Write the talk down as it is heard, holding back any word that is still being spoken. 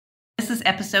This is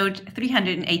episode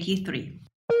 383.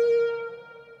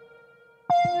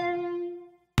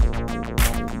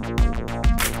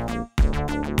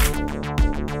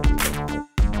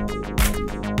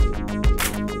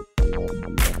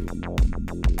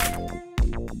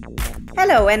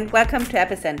 Hello and welcome to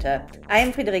Epicenter. I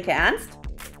am Friederike Ernst.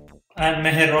 And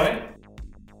Meher Roy.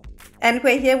 And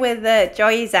we're here with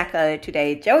Joey Zacherl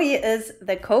today. Joey is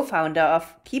the co-founder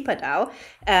of KeeperDAO,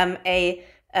 a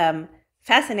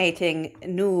fascinating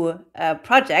new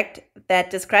project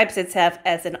that describes itself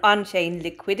as an on-chain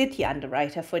liquidity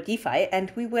underwriter for DeFi,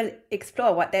 and we will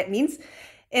explore what that means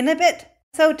in a bit.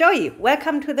 So Joey,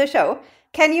 welcome to the show.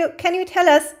 Can you tell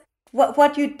us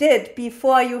what you did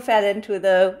before you fell into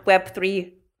the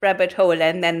Web3 rabbit hole,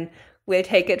 and then we'll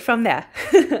take it from there?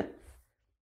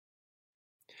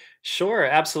 Sure,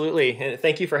 absolutely.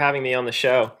 Thank you for having me on the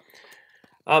show.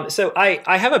 So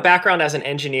I have a background as an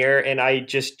engineer, and I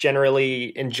just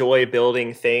generally enjoy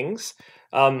building things.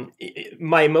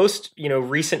 My most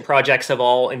recent projects have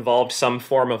all involved some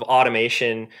form of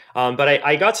automation, but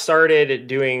I got started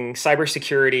doing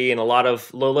cybersecurity and a lot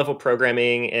of low-level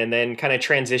programming, and then kind of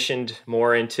transitioned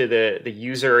more into the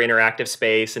user interactive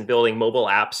space and building mobile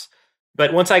apps.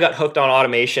 But once I got hooked on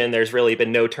automation, there's really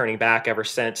been no turning back ever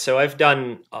since. So I've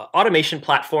done automation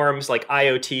platforms like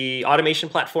IoT, automation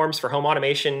platforms for home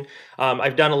automation.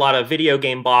 I've done a lot of video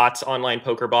game bots, online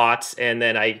poker bots. And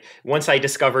then once I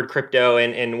discovered crypto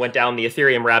and went down the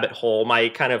Ethereum rabbit hole, my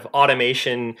kind of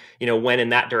automation, went in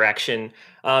that direction.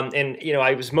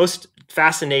 I was most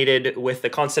fascinated with the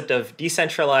concept of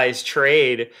decentralized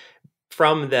trade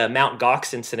from the Mt.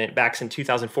 Gox incident back in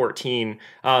 2014.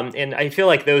 And I feel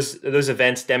like those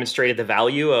events demonstrated the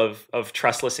value of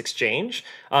trustless exchange.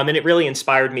 And it really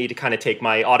inspired me to kind of take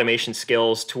my automation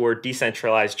skills toward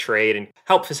decentralized trade and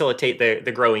help facilitate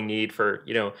the growing need for,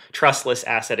 trustless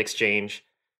asset exchange.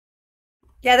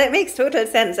 Yeah, that makes total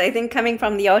sense. I think coming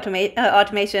from the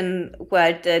automation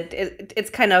world, it's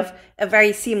kind of a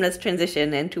very seamless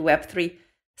transition into Web3.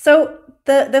 So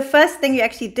the first thing you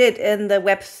actually did in the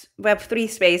Web3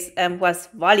 space was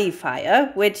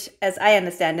VolleyFire, which, as I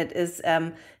understand it, is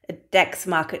a DEX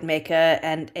market maker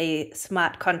and a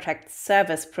smart contract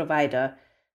service provider.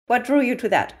 What drew you to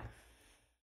that?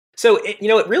 So,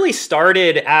 it really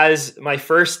started as my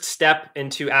first step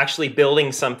into actually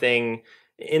building something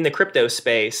in the crypto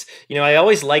space. I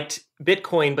always liked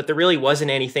Bitcoin, but there really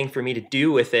wasn't anything for me to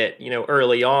do with it,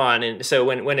 early on. And so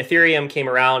when Ethereum came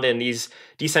around and these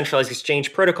decentralized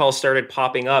exchange protocols started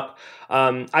popping up,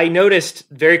 I noticed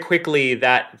very quickly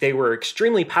that they were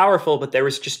extremely powerful, but there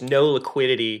was just no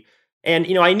liquidity. And,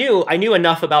 I knew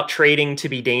enough about trading to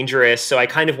be dangerous. So I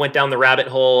kind of went down the rabbit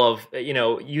hole of,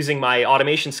 using my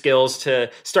automation skills to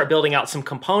start building out some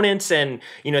components and,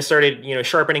 started,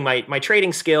 sharpening my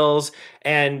trading skills.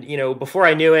 And, before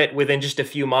I knew it, within just a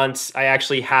few months, I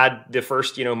actually had the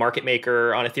first, market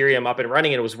maker on Ethereum up and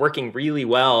running, and it was working really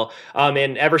well.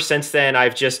 And ever since then,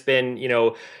 I've just been,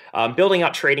 building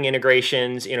out trading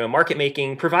integrations, market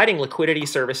making, providing liquidity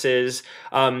services.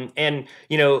 On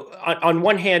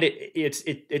one hand,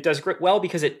 it does well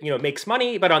because it makes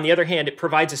money, but on the other hand, it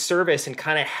provides a service and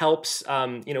kind of helps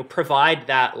provide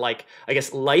that, like, I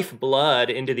guess, lifeblood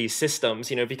into these systems,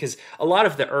 because a lot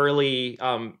of the early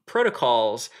protocols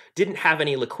didn't have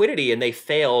any liquidity and they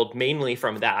failed mainly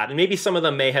from that. And maybe some of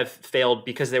them may have failed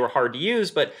because they were hard to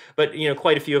use, but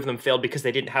quite a few of them failed because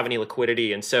they didn't have any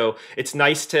liquidity. And so it's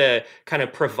nice to kind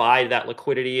of provide that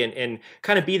liquidity and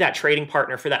kind of be that trading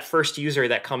partner for that first user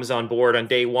that comes on board on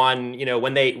day one,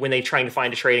 when they trying to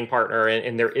find a trading partner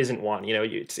and there isn't one.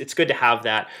 It's good to have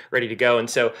that ready to go. And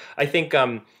so I think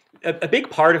a big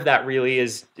part of that really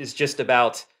is just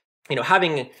about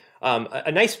having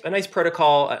a nice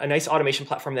protocol, a nice automation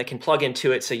platform that can plug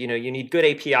into it. So, you need good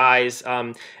APIs.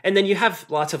 And then you have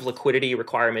lots of liquidity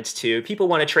requirements too. People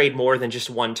want to trade more than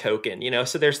just one token,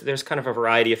 so there's kind of a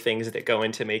variety of things that go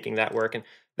into making that work. And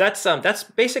that's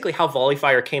basically how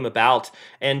VolleyFire came about.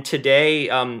 And today,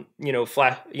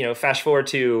 fast forward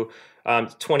to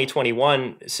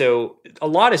 2021. So a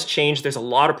lot has changed. There's a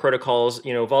lot of protocols.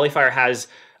 VolleyFire has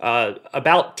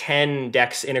about 10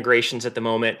 DEX integrations at the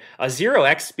moment,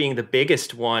 0x being the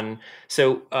biggest one.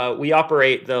 So we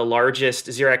operate the largest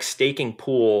 0x staking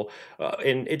pool.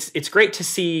 And it's great to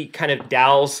see kind of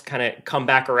DAOs kind of come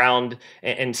back around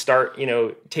and start,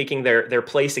 taking their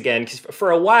place again. Because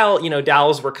for a while,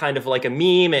 DAOs were kind of like a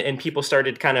meme and people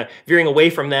started kind of veering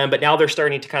away from them. But now they're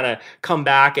starting to kind of come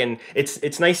back. And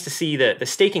it's nice to see the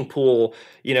staking pool,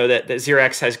 that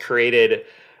 0x has created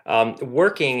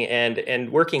working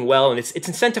and working well, and it's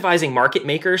incentivizing market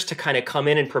makers to kind of come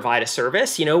in and provide a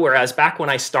service, whereas back when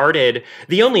I started,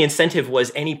 the only incentive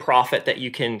was any profit that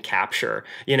you can capture,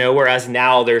 whereas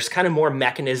now there's kind of more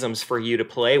mechanisms for you to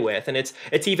play with, and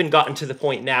it's even gotten to the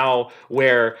point now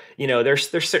where there's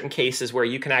certain cases where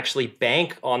you can actually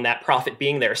bank on that profit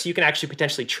being there, so you can actually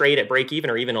potentially trade at break even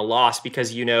or even a loss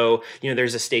because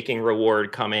there's a staking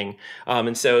reward coming,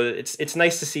 and so it's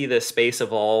nice to see this space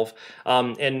evolve.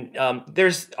 And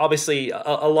there's obviously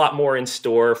a lot more in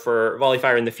store for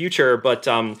VolleyFire in the future, but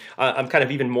I'm kind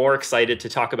of even more excited to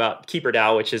talk about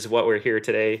KeeperDAO, which is what we're here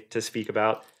today to speak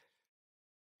about.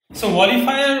 So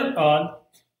VolleyFire,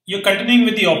 you're continuing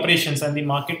with the operations and the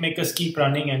market makers keep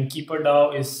running, and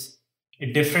KeeperDAO is a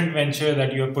different venture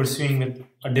that you're pursuing with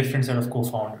a different set of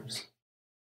co-founders.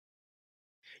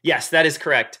 Yes, that is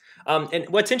correct. And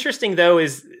what's interesting, though,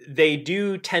 is they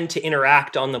do tend to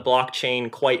interact on the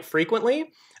blockchain quite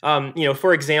frequently.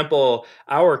 For example,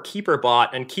 our Keeper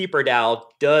bot and KeeperDAO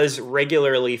does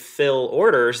regularly fill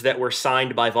orders that were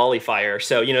signed by VolleyFire.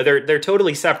 So, they're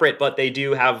totally separate, but they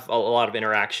do have a lot of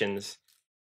interactions.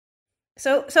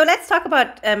 So let's talk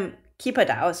about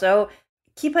KeeperDAO. So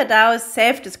KeeperDAO's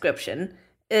self-description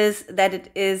is that it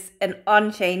is an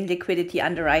on-chain liquidity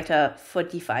underwriter for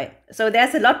DeFi. So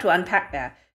there's a lot to unpack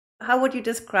there. How would you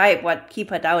describe what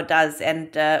KeeperDAO does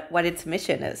and what its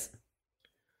mission is?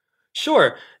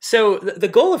 Sure. So the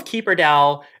goal of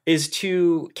KeeperDAO is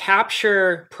to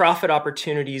capture profit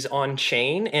opportunities on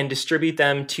chain and distribute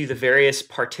them to the various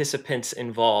participants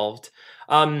involved.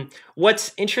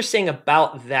 What's interesting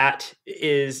about that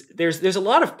is there's a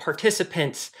lot of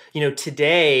participants,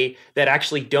 today that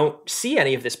actually don't see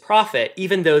any of this profit,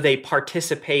 even though they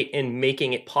participate in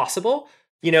making it possible.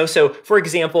 So for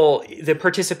example, the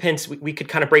participants, we could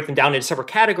kind of break them down into several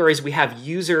categories. We have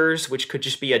users, which could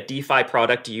just be a DeFi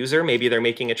product user. Maybe they're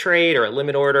making a trade or a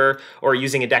limit order or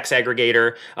using a DEX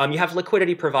aggregator. You have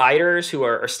liquidity providers who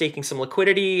are staking some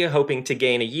liquidity, hoping to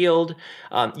gain a yield.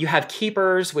 You have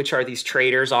keepers, which are these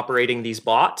traders operating these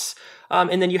bots.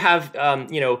 And then you have,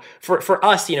 for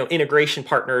us, integration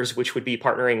partners, which would be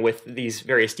partnering with these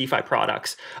various DeFi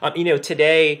products.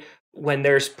 Today, when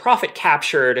there's profit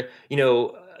captured,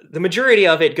 the majority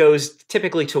of it goes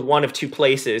typically to one of two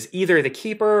places, either the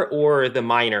keeper or the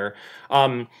miner.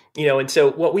 And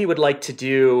so what we would like to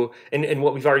do, and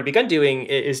what we've already begun doing,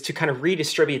 is to kind of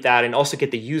redistribute that and also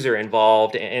get the user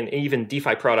involved and even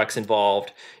DeFi products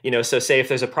involved. So say if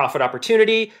there's a profit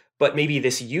opportunity, but maybe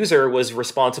this user was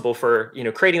responsible for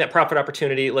creating that profit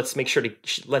opportunity, let's make sure to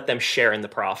let them share in the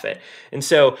profit. And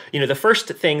so the first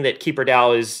thing that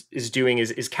KeeperDAO is doing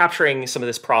is capturing some of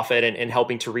this profit and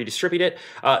helping to redistribute it.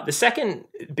 The second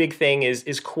big thing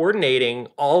is coordinating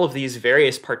all of these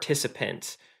various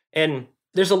participants. And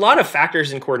there's a lot of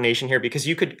factors in coordination here, because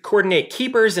you could coordinate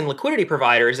keepers and liquidity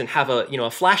providers and have a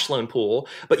flash loan pool,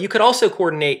 but you could also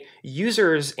coordinate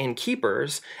users and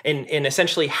keepers and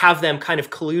essentially have them kind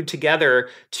of collude together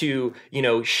to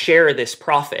share this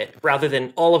profit rather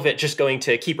than all of it just going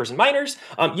to keepers and miners.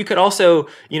 You could also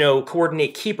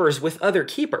coordinate keepers with other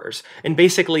keepers and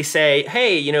basically say,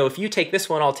 hey, if you take this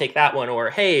one, I'll take that one, or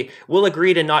hey, we'll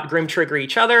agree to not grim trigger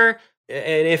each other.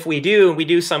 And if we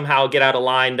do somehow get out of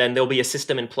line, then there'll be a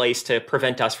system in place to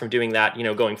prevent us from doing that,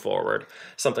 going forward,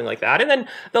 something like that. And then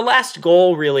the last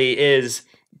goal really is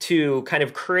to kind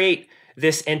of create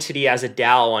this entity as a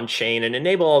DAO on chain and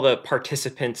enable all the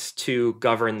participants to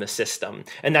govern the system.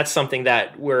 And that's something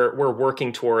that we're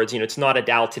working towards. It's not a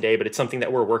DAO today, but it's something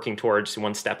that we're working towards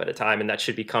one step at a time. And that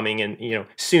should be coming in,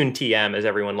 soon TM, as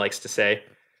everyone likes to say.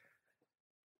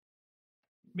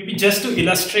 Maybe just to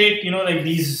illustrate, like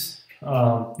these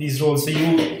roles. So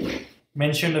you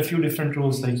mentioned a few different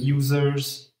roles like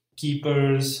users,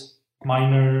 keepers,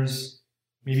 miners,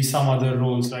 maybe some other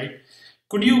roles, right?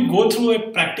 Could you go through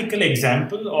a practical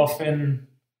example of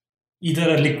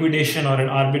either a liquidation or an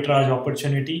arbitrage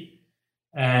opportunity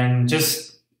and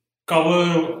just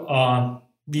cover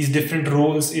these different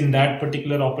roles in that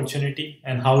particular opportunity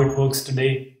and how it works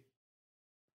today?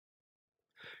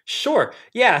 Sure.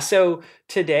 Yeah. So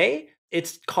today,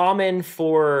 it's common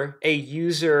for a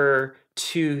user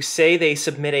to say they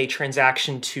submit a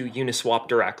transaction to Uniswap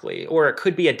directly, or it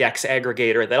could be a DEX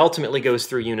aggregator that ultimately goes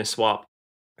through Uniswap.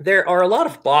 There are a lot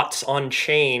of bots on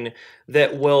chain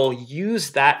that will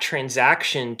use that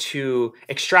transaction to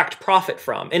extract profit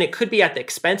from. And it could be at the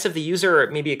expense of the user,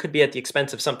 or maybe it could be at the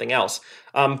expense of something else.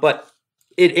 But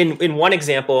in one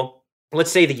example,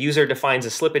 let's say the user defines a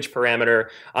slippage parameter,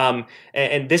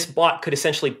 and this bot could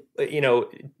essentially,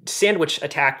 sandwich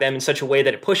attack them in such a way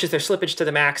that it pushes their slippage to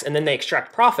the max, and then they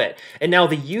extract profit. And now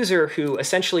the user who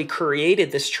essentially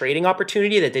created this trading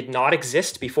opportunity that did not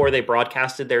exist before they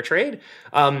broadcasted their trade,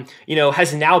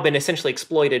 has now been essentially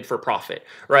exploited for profit,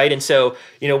 right? And so,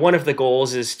 one of the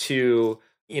goals is to,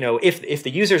 if the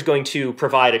user is going to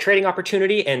provide a trading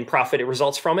opportunity and profit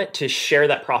results from it, to share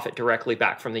that profit directly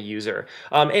back from the user.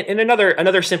 And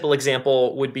another simple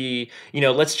example would be,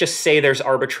 let's just say there's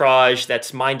arbitrage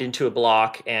that's mined into a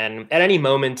block, and at any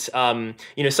moment,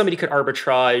 somebody could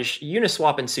arbitrage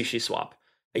Uniswap and SushiSwap.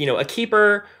 A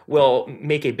keeper will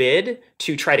make a bid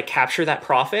to try to capture that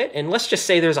profit. And let's just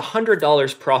say there's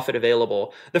 $100 profit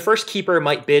available. The first keeper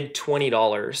might bid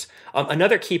 $20.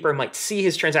 Another keeper might see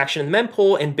his transaction in the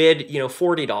mempool and bid,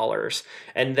 $40.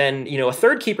 And then, a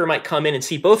third keeper might come in and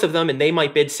see both of them, and they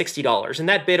might bid $60. And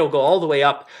that bid will go all the way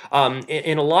up.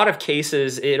 In a lot of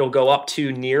cases, it'll go up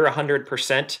to near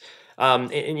 100%.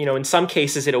 In some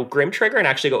cases, it'll grim trigger and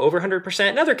actually go over 100%.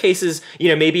 In other cases,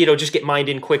 maybe it'll just get mined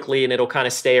in quickly and it'll kind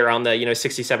of stay around the,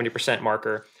 60, 70%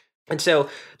 marker. And so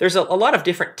there's a lot of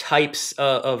different types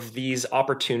of these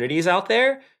opportunities out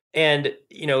there. And,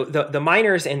 the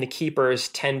miners and the keepers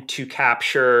tend to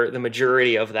capture the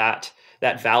majority of that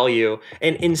value.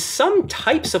 And in some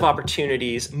types of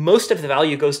opportunities, most of the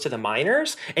value goes to the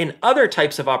miners, and other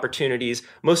types of opportunities,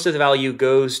 most of the value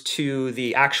goes to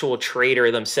the actual trader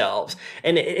themselves.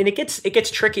 And it gets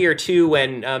trickier too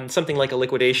when something like a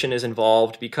liquidation is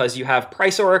involved, because you have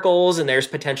price oracles and there's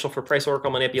potential for price oracle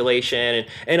manipulation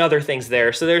and other things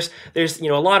there. So there's a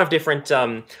lot of different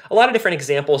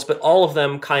examples, but all of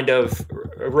them kind of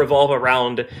revolve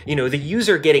around the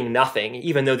user getting nothing,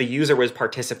 even though the user was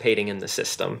participating in the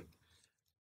system.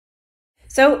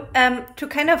 So to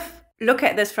kind of look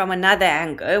at this from another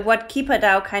angle, what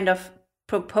KeeperDAO kind of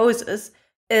proposes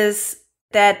is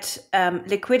that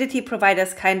liquidity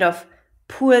providers kind of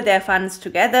pool their funds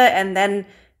together, and then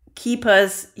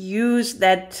keepers use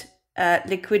that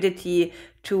liquidity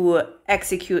to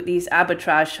execute these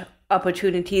arbitrage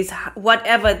opportunities,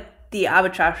 whatever the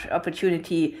arbitrage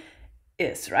opportunity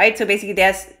is, right? So basically,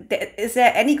 is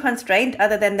there any constraint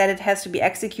other than that it has to be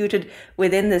executed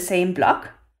within the same block?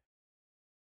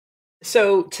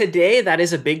 So today, that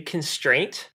is a big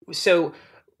constraint. So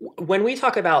when we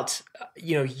talk about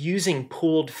using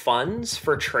pooled funds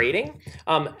for trading,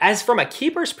 as from a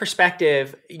keeper's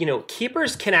perspective,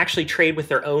 keepers can actually trade with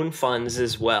their own funds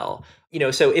as well.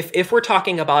 So if we're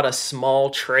talking about a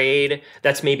small trade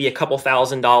that's maybe a couple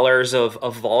 $1,000s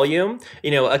of volume,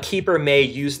 a keeper may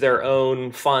use their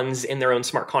own funds in their own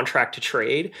smart contract to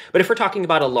trade. But if we're talking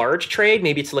about a large trade,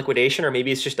 maybe it's liquidation, or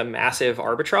maybe it's just a massive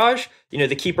arbitrage,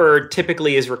 the keeper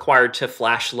typically is required to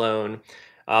flash loan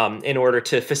in order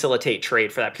to facilitate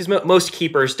trade for that, because most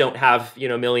keepers don't have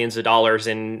millions of dollars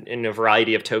in a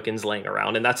variety of tokens laying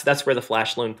around, and that's where the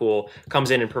flash loan pool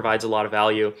comes in and provides a lot of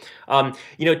value.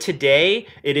 Today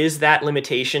it is that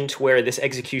limitation to where this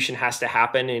execution has to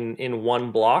happen in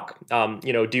one block,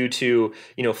 due to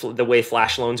the way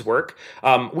flash loans work.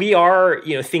 We are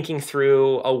thinking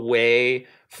through a way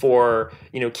for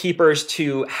keepers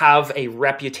to have a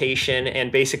reputation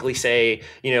and basically say,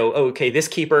 okay, this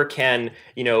keeper can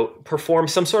perform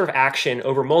some sort of action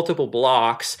over multiple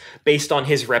blocks based on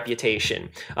his reputation.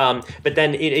 But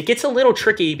then it gets a little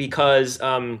tricky because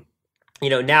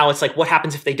now it's like, what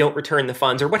happens if they don't return the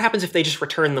funds, or what happens if they just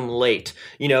return them late?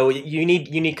 You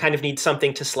need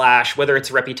something to slash, whether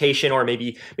it's reputation or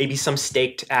maybe some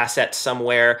staked asset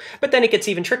somewhere. But then it gets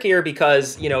even trickier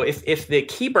because, if the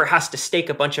keeper has to stake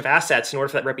a bunch of assets in order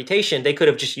for that reputation, they could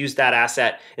have just used that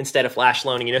asset instead of flash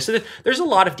loaning, So there's a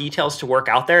lot of details to work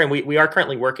out there, and we are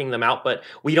currently working them out, but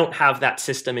we don't have that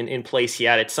system in place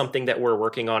yet. It's something that we're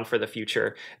working on for the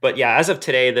future. But yeah, as of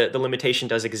today, the limitation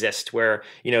does exist where,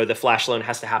 the flash loan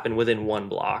has to happen within one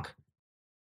block.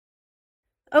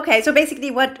 Okay, so basically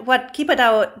what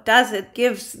KeeperDAO does, it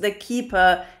gives the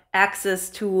keeper access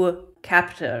to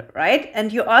capital, right?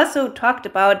 And you also talked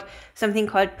about something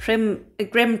called grim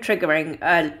triggering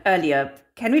earlier.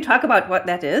 Can we talk about what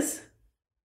that is?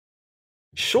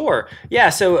 Sure. Yeah.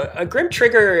 So a grim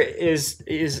trigger is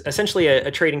essentially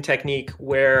a trading technique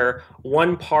where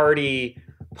one party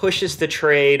pushes the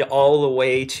trade all the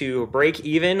way to break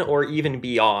even or even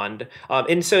beyond.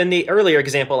 And so in the earlier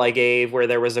example I gave where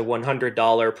there was a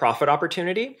 $100 profit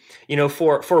opportunity,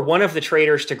 for one of the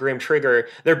traders to grim trigger,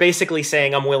 they're basically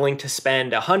saying, I'm willing to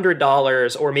spend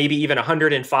 $100 or maybe even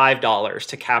 $105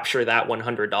 to capture that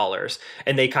 $100.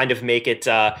 And they kind of make it,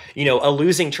 a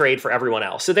losing trade for everyone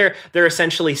else. So they're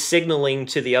essentially signaling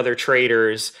to the other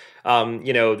traders,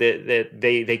 that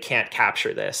they can't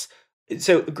capture this.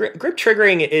 So grip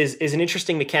triggering is an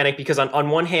interesting mechanic because on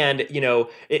one hand,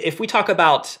 if we talk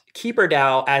about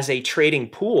KeeperDAO as a trading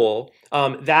pool,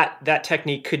 that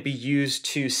technique could be used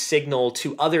to signal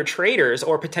to other traders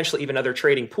or potentially even other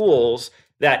trading pools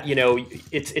that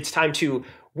it's time to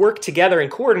work together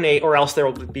and coordinate, or else there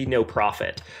will be no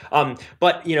profit.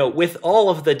 But with all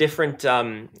of the different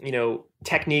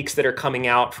techniques that are coming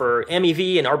out for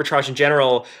MEV and arbitrage in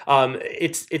general,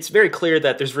 it's very clear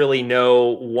that there's really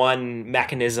no one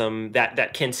mechanism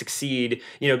that can succeed.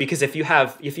 Because if you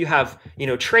have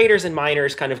traders and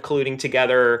miners kind of colluding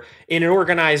together in an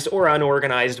organized or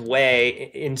unorganized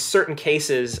way, in certain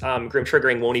cases, grim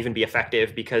triggering won't even be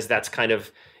effective because that's kind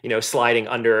of sliding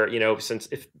under, since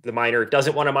if the miner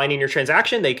doesn't want to mine in your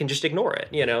transaction, they can just ignore it,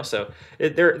 so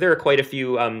there are quite a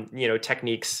few,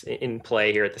 techniques in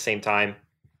play here at the same time.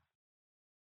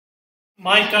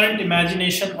 My current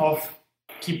imagination of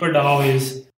KeeperDAO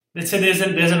is, let's say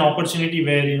there's an opportunity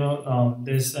where,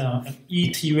 there's an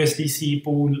ETH USDC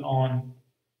pool on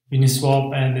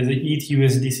Uniswap and there's an ETH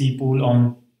USDC pool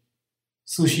on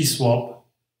SushiSwap,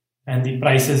 and the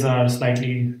prices are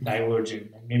slightly diverging.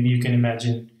 Maybe you can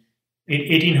imagine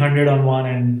 $1,800 on one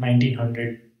and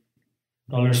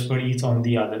 $1,900 per ETH on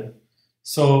the other.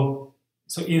 So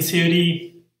in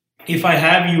theory, if I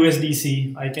have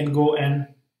USDC, I can go and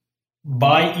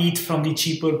buy ETH from the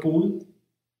cheaper pool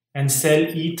and sell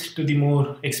ETH to the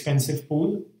more expensive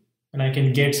pool, and I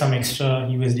can get some extra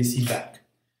USDC back.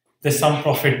 There's some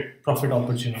profit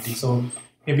opportunity. So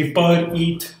maybe per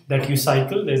ETH that you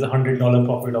cycle, there's a $100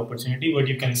 profit opportunity, but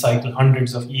you can cycle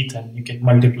hundreds of ETH and you can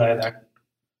multiply that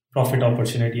profit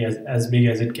opportunity as big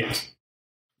as it gets.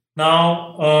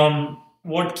 Now,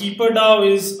 what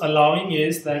KeeperDAO is allowing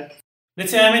is that,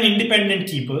 let's say I'm an independent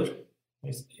keeper,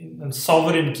 a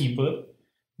sovereign keeper.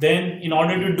 Then in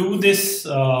order to do this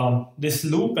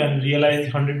loop and realize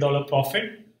the $100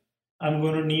 profit, I'm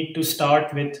going to need to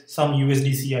start with some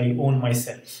USDC I own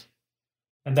myself.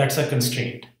 And that's a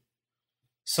constraint.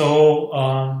 So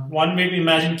one way to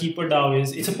imagine KeeperDAO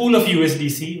is, it's a pool of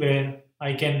USDC where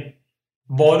I can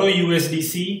borrow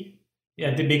USDC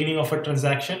at the beginning of a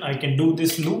transaction. I can do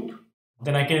this loop.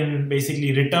 Then I can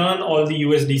basically return all the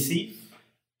USDC.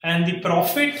 And the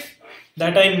profit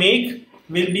that I make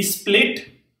will be split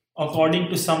according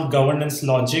to some governance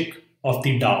logic of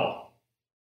the DAO.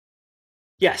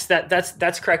 Yes,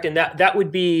 that's correct, and that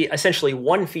would be essentially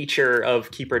one feature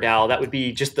of KeeperDAO. That would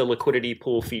be just the liquidity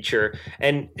pool feature.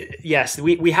 And yes,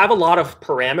 we have a lot of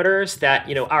parameters that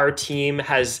our team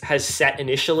has set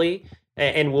initially,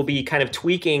 and will be kind of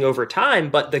tweaking over time.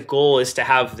 But the goal is to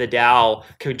have the DAO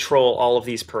control all of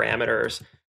these parameters.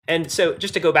 And so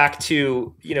just to go back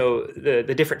to,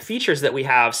 the different features that we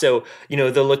have. So,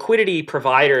 the liquidity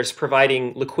providers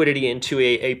providing liquidity into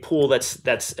a pool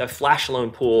that's a flash loan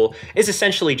pool is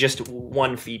essentially just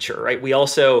one feature, right? We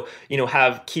also,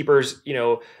 have keepers,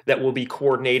 that will be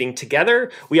coordinating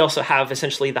together. We also have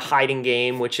essentially the hiding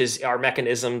game, which is our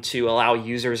mechanism to allow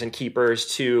users and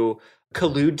keepers to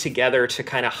collude together to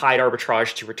kind of hide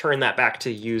arbitrage to return that back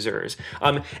to users.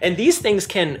 And these things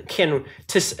can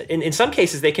in some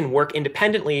cases, they can work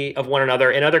independently of one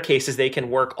another. In other cases, they can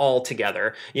work all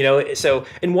together. So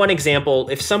in one example,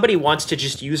 if somebody wants to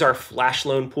just use our flash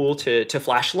loan pool to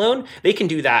flash loan, they can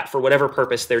do that for whatever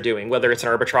purpose they're doing, whether it's an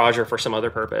arbitrage or for some other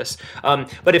purpose.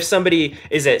 But if somebody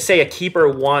say a keeper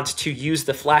wants to use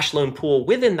the flash loan pool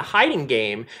within the hiding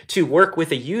game to work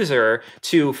with a user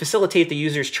to facilitate the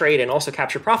user's trade and also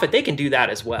capture profit, they can do that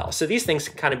as well. So these things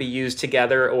can kind of be used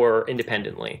together or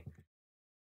independently.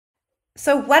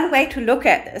 So one way to look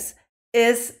at this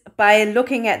is by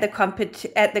looking at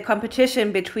the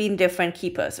competition between different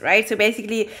keepers, right? So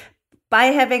basically, by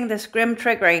having this grim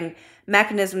triggering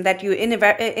mechanism that you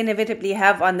inevitably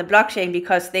have on the blockchain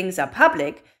because things are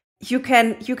public, you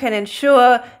can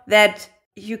ensure that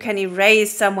you can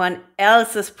erase someone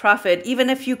else's profit, even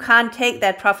if you can't take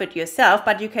that profit yourself,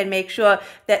 but you can make sure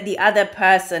that the other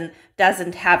person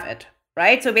doesn't have it,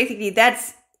 right? So basically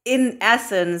that's in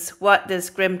essence what this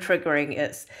grim triggering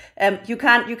is. You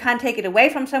can't take it away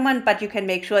from someone, but you can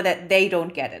make sure that they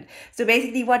don't get it. So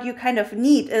basically what you kind of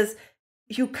need is,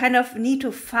 you kind of need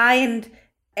to find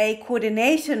a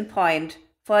coordination point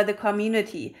for the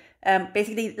community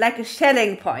basically like a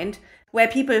Schelling point where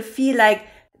people feel like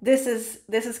this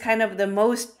is kind of the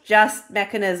most just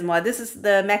mechanism, or this is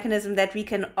the mechanism that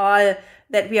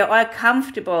we are all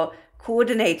comfortable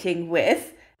coordinating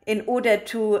with in order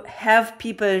to have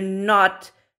people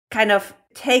not kind of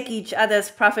take each other's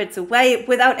profits away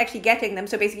without actually getting them.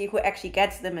 So basically who actually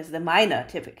gets them is the miner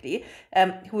typically,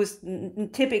 who's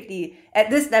typically at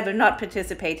this level not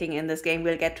participating in this game.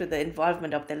 We'll get to the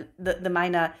involvement of the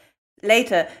miner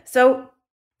later. So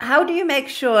how do you make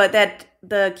sure that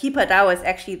the KeeperDAO is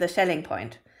actually the Schelling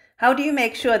point? How do you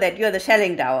make sure that you're the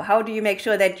Schelling DAO? How do you make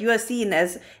sure that you're seen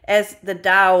as the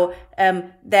DAO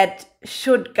that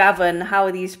should govern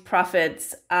how these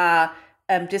profits are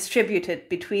distributed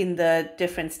between the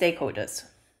different stakeholders?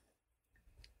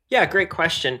 Yeah, great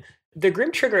question. The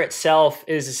Grim Trigger itself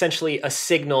is essentially a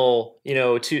signal,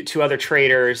 to other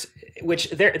traders, which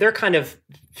they're kind of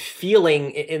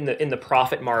feeling in the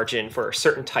profit margin for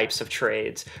certain types of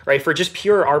trades, right? For just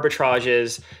pure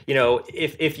arbitrages,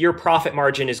 if your profit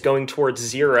margin is going towards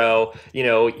zero,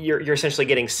 you're essentially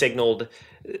getting signaled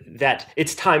that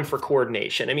it's time for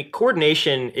coordination. I mean,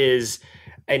 coordination is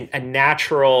a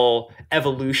natural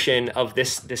evolution of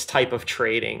this type of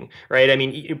trading, right? I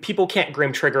mean, people can't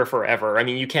Grim Trigger forever. I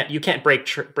mean, you can't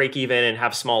break even and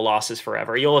have small losses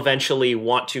forever. You'll eventually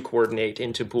want to coordinate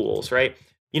into pools, right?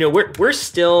 We're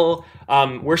still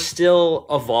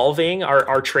evolving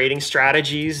our trading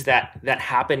strategies that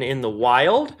happen in the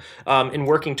wild, and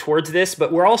working towards this,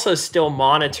 but we're also still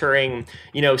monitoring,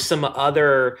 some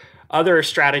other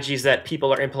strategies that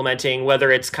people are implementing,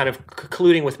 whether it's kind of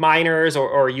colluding with miners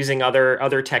or using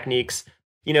other techniques,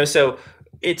 so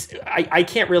I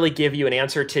can't really give you an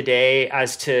answer today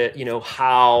as to,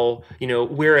 how,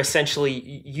 we're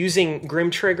essentially using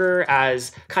Grim Trigger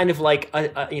as kind of like an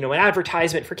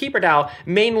advertisement for KeeperDAO,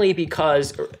 mainly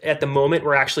because at the moment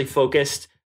we're actually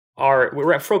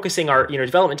we're focusing our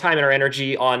development time and our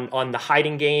energy on the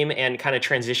hiding game and kind of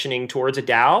transitioning towards a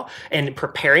DAO and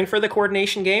preparing for the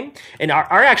coordination game. And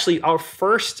our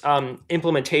first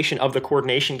implementation of the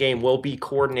coordination game will be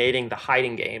coordinating the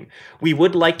hiding game. We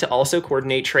would like to also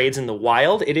coordinate trades in the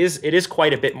wild. It is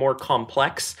quite a bit more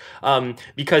complex,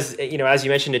 because as you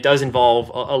mentioned, it does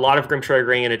involve a lot of Grim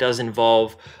Triggering, and it does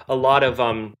involve a lot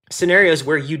of scenarios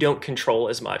where you don't control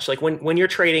as much. Like when you're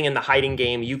trading in the hiding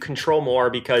game, you control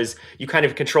more because you kind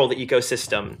of control the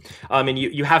ecosystem, and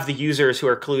you have the users who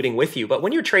are colluding with you. But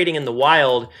when you're trading in the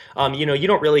wild, you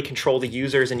don't really control the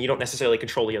users, and you don't necessarily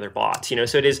control the other bots.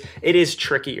 So it is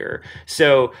trickier.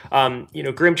 So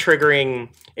Grim Triggering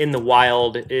in the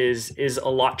wild is a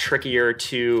lot trickier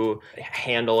to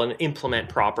handle and implement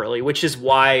properly, which is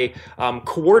why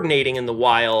coordinating in the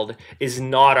wild is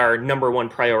not our #1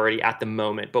 priority at the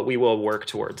moment, but we will work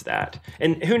towards that.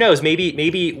 And who knows,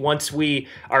 maybe once we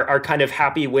are kind of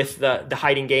happy with the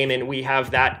hiding game and we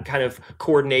have that kind of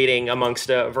coordinating amongst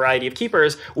a variety of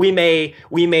keepers, we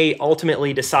may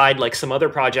ultimately decide, like some other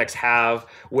projects have,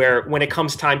 where when it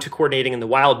comes time to coordinating in the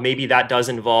wild, maybe that does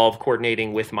involve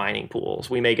coordinating with mining pools.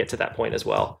 We may get to that point as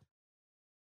well.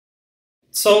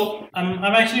 So I'm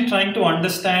actually trying to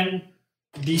understand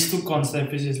these two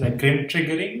concepts, which is like Grim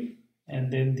Triggering,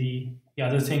 and then the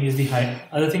other thing is the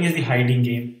hiding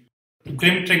game.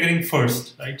 Grim Triggering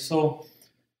first, right? So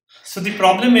the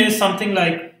problem is something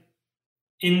like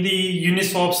in the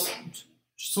Uniswap's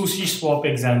sushi swap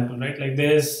example, right? Like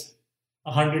there's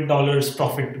 $100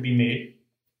 profit to be made,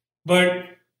 but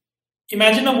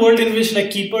imagine a world in which like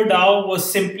KeeperDAO was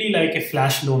simply like a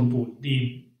flash loan pool.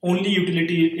 The only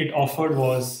utility it offered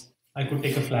was I could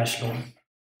take a flash loan.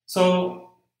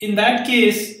 So in that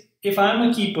case, if I'm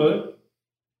a keeper,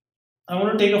 I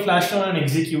want to take a flash loan and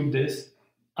execute this.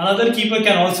 Another keeper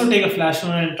can also take a flash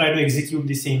loan and try to execute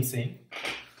the same thing.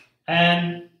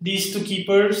 And these two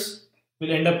keepers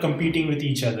will end up competing with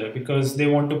each other because they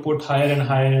want to put higher and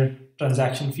higher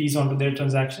transaction fees onto their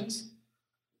transactions.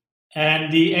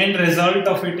 And the end result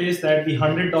of it is that the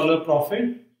 $100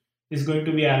 profit is going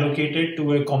to be allocated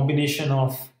to a combination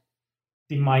of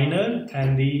the miner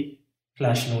and the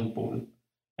flash loan pool.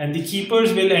 And the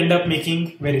keepers will end up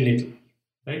making very little,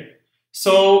 right?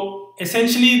 So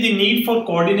essentially the need for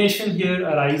coordination here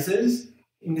arises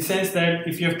in the sense that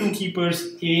if you have two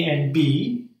keepers, A and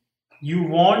B, you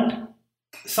want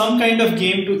some kind of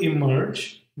game to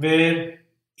emerge where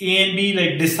A and B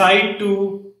like decide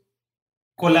to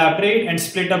collaborate and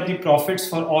split up the profits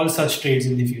for all such trades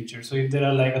in the future. So if there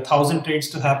are like 1,000 trades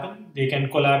to happen, they can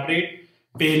collaborate,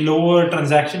 pay lower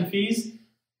transaction fees,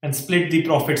 and split the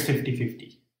profits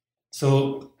 50-50.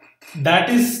 So that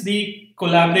is the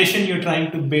collaboration you're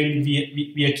trying to build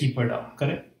via KeeperDAO,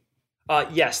 correct?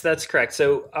 Yes, that's correct.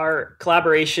 So our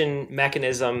collaboration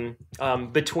mechanism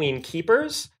between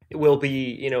keepers will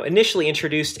be, initially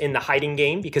introduced in the hiding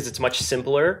game because it's much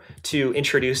simpler to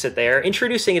introduce it there.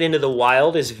 Introducing it into the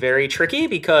wild is very tricky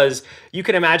because you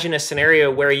can imagine a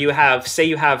scenario where you have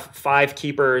 5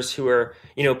 keepers who are,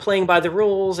 playing by the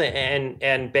rules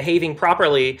and behaving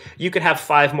properly. You could have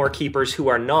 5 more keepers who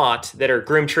are not, that are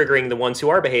grim triggering the ones who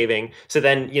are behaving. So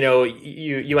then,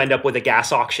 you end up with a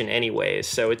gas auction anyways.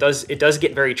 So it does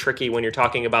get very tricky when you're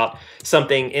talking about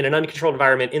something in an uncontrolled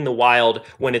environment in the wild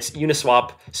when it's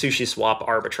Uniswap, SushiSwap,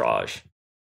 arbitrage.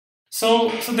 So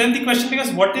then the question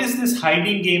becomes, what is this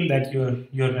hiding game that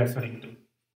you're referring to?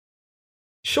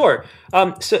 Sure.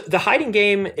 So the hiding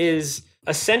game is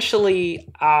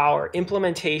essentially our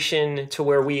implementation to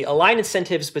where we align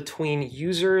incentives between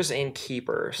users and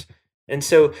keepers. And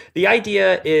so the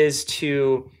idea is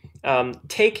to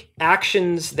take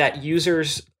actions that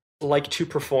users like to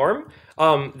perform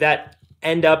that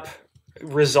end up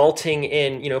resulting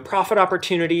in profit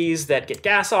opportunities that get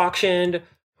gas auctioned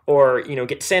or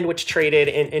get sandwich traded,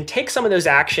 and take some of those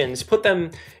actions, put them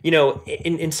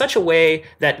in such a way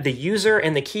that the user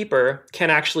and the keeper can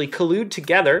actually collude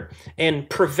together and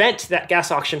prevent that gas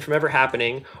auction from ever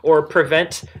happening, or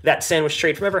prevent that sandwich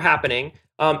trade from ever happening,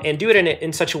 and do it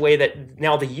in such a way that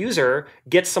now the user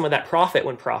gets some of that profit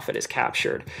when profit is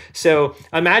captured. So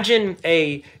imagine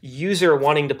a user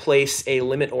wanting to place a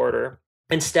limit order.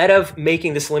 Instead of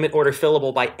making this limit order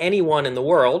fillable by anyone in the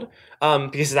world,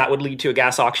 because that would lead to a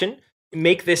gas auction,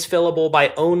 make this fillable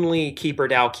by only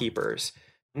KeeperDAO keepers.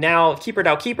 Now,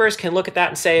 KeeperDAO keepers can look at that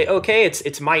and say, okay,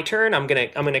 it's my turn. I'm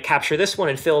gonna capture this one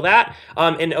and fill that.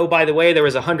 And oh, by the way, there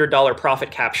was $100 profit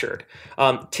captured.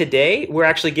 Today, we're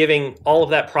actually giving all of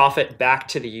that profit back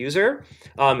to the user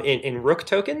in Rook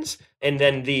tokens. And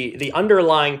then the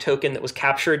underlying token that was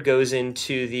captured goes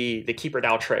into the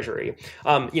KeeperDAO treasury.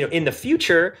 In the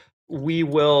future, we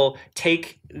will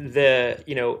take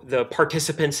the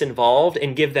participants involved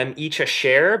and give them each a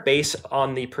share based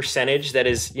on the percentage that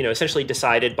is essentially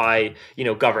decided by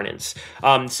governance.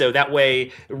 So that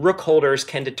way, Rook holders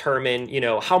can determine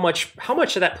how much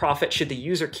of that profit should the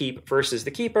user keep versus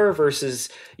the keeper versus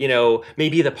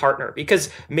maybe the partner, because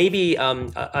maybe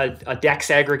a DEX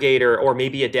aggregator or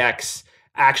maybe a DEX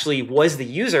actually was the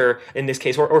user in this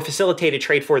case, or facilitated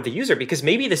trade for the user, because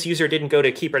maybe this user didn't go to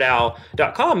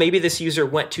KeeperDAO.com. Maybe this user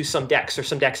went to some DEX or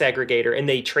some DEX aggregator and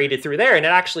they traded through there, and it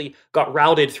actually got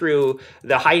routed through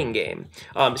the hiding game.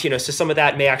 So some of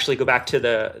that may actually go back to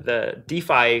the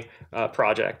DeFi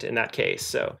project in that case.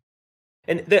 So.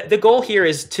 And the goal here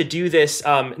is to do this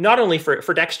not only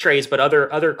for DEX trades, but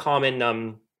other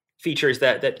common features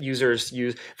that users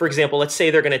use. For example, let's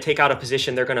say they're going to take out a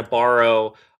position, they're going to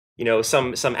borrow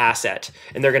some asset,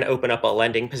 and they're going to open up a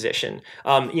lending position.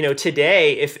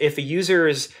 Today, if a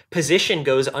user's position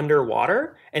goes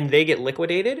underwater and they get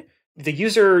liquidated, the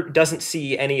user doesn't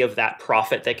see any of that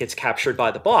profit that gets captured by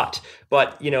the bot.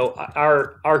 But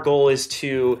our goal is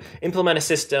to implement a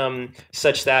system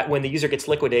such that when the user gets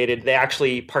liquidated, they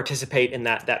actually participate in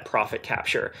that profit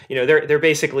capture. They're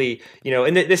basically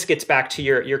and this gets back to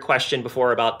your question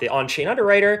before about the on-chain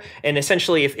underwriter. And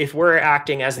essentially, if we're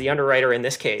acting as the underwriter in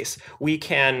this case, we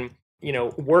can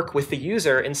work with the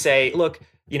user and say, look,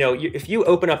 if you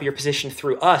open up your position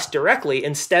through us directly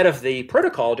instead of the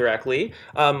protocol directly,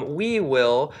 we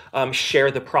will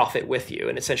share the profit with you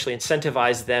and essentially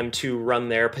incentivize them to run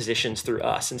their positions through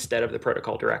us instead of the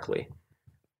protocol directly.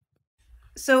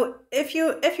 So if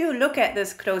you look at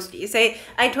this closely, say,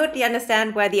 I totally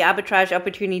understand where the arbitrage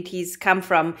opportunities come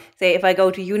from. Say, if I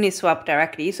go to Uniswap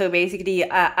directly, so basically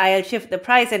I'll shift the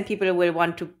price and people will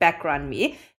want to backrun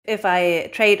me. If I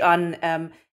trade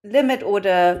on limit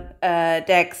order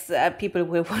DEX, people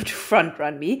will want to front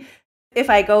run me. If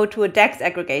I go to a DEX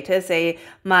aggregator, say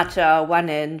Matcha,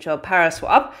 1inch, or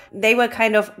Paraswap,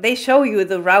 they show you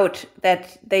the route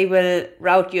that they will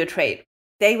route your trade.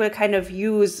 They will kind of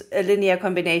use a linear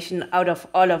combination out of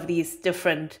all of these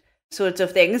different sorts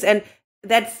of things. And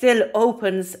that still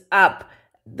opens up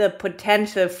the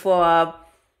potential for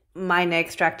minor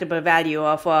extractable value,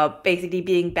 or for basically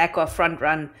being back or front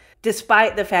run,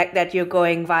 despite the fact that you're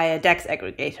going via DEX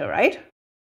aggregator, right?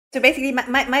 So basically,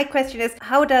 my question is,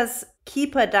 how does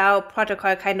KeeperDAO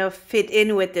protocol kind of fit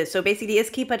in with this? So basically, is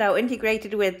KeeperDAO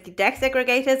integrated with the DEX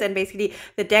aggregators, and basically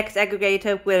the DEX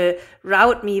aggregator will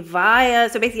route me via,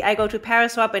 so basically I go to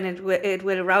Paraswap and it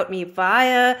will route me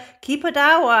via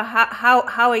KeeperDAO, or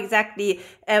how exactly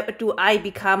do I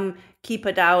become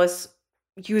KeeperDAO's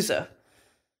user?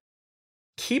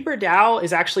 KeeperDAO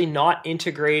is actually not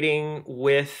integrating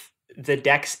with the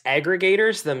DEX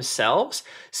aggregators themselves.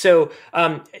 So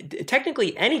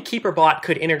technically, any Keeper bot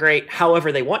could integrate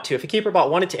however they want to. If a Keeper bot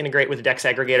wanted to integrate with a DEX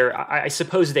aggregator, I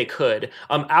suppose they could.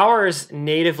 Ours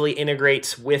natively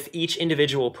integrates with each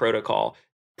individual protocol,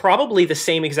 probably the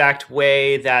same exact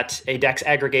way that a DEX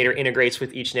aggregator integrates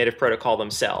with each native protocol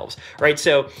themselves, right?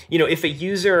 So, if a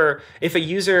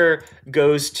user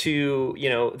goes to,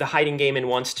 the hiding game and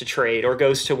wants to trade, or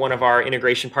goes to one of our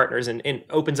integration partners and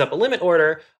opens up a limit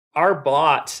order, our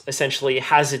bot essentially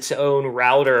has its own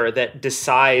router that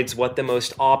decides what the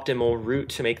most optimal route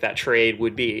to make that trade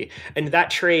would be. And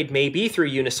that trade may be through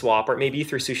Uniswap, or it may be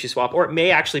through SushiSwap, or it may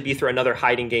actually be through another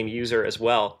hiding game user as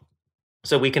well.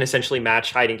 So we can essentially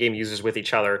match hiding game users with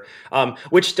each other,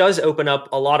 which does open up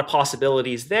a lot of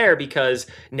possibilities there, because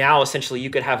now essentially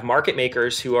you could have market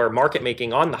makers who are market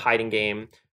making on the hiding game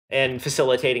and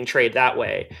facilitating trade that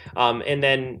way. And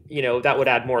then, that would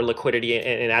add more liquidity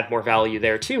and add more value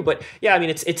there too. But yeah, I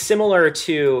mean, it's similar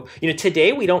to,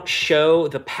 today we don't show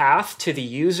the path to the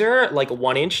user like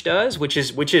 1inch does, which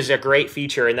is a great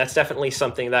feature. And that's definitely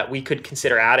something that we could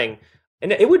consider adding.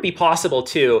 And it would be possible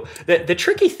too. The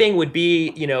tricky thing would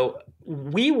be,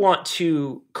 we want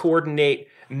to coordinate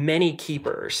many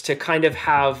keepers to kind of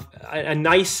have a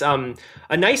nice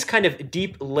kind of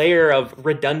deep layer of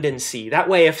redundancy. That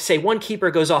way, if say one keeper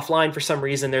goes offline for some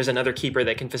reason, there's another keeper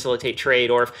that can facilitate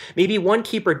trade. Or if maybe one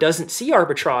keeper doesn't see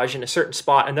arbitrage in a certain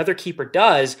spot, another keeper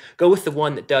does, go with the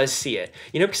one that does see it.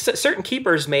 Certain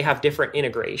keepers may have different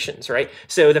integrations, right?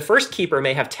 So the first keeper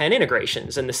may have 10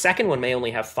 integrations and the second one may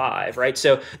only have 5, right?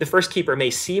 So the first keeper may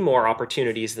see more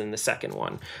opportunities than the second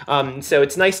one. So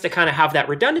it's nice to kind of have that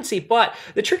redundancy, but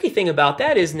the tricky thing about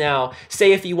that is now,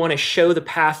 say if you want to show the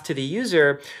path to the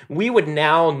user, we would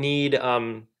now need a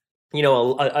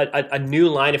new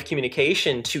line of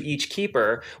communication to each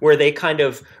keeper where they kind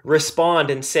of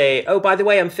respond and say, oh, by the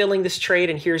way, I'm filling this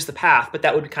trade and here's the path. But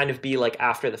that would kind of be like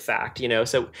after the fact,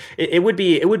 so it would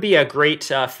be a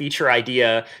great feature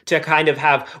idea to kind of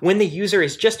have when the user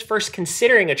is just first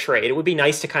considering a trade. It would be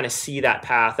nice to kind of see that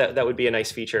path. That would be a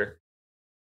nice feature.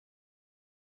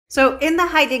 So in the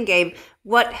hiding game,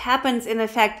 what happens in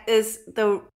effect is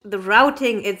the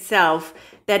routing itself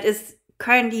that is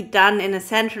currently done in a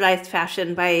centralized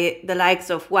fashion by the likes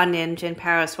of 1inch and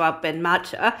Paraswap and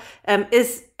Matcha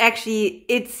is actually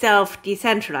itself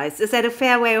decentralized. Is that a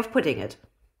fair way of putting it?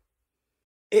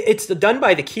 It's done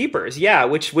by the keepers, yeah,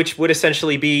 which would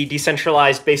essentially be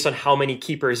decentralized based on how many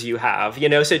keepers you have.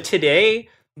 So today,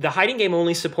 the hiding game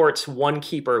only supports one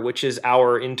keeper, which is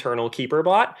our internal keeper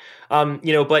bot.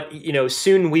 But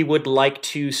soon we would like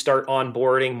to start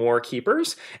onboarding more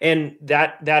keepers, and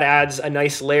that adds a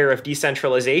nice layer of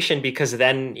decentralization, because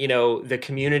then the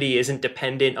community isn't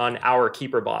dependent on our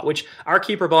keeper bot, which our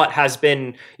keeper bot has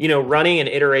been running and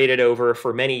iterated over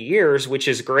for many years, which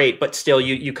is great. But still,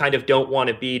 you kind of don't want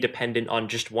to be dependent on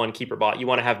just one keeper bot. You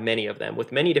want to have many of them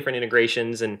with many different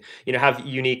integrations, and have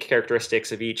unique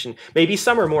characteristics of each. And maybe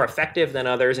some are more effective than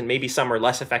others, and maybe some are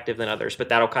less effective than others. But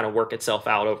that'll kind of work itself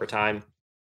out over time.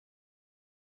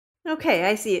 Okay,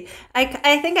 I see. I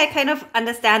think I kind of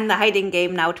understand the hiding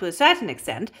game now to a certain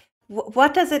extent.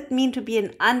 What does it mean to be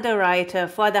an underwriter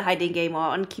for the hiding game or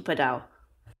on KeeperDAO?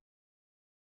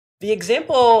 The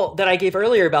example that I gave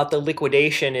earlier about the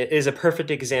liquidation is a perfect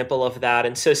example of that.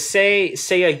 And so say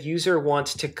a user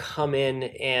wants to come in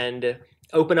and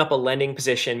open up a lending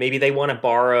position. Maybe they want to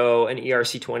borrow an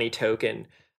ERC20 token.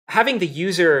 Having the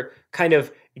user kind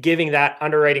of giving that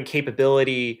underwriting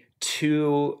capability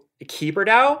to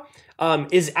KeeperDAO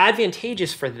is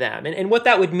advantageous for them. And what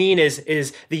that would mean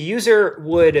is the user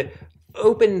would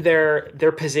open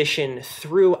their position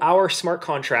through our smart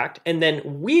contract, and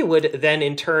then we would then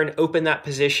in turn open that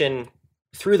position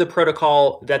through the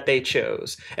protocol that they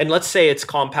chose. And let's say it's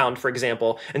Compound, for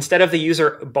example. Instead of the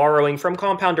user borrowing from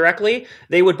Compound directly,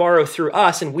 they would borrow through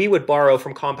us and we would borrow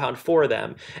from Compound for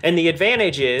them. And the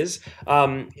advantage is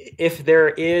if there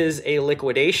is a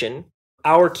liquidation,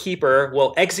 our keeper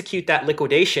will execute that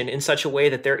liquidation in such a way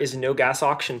that there is no gas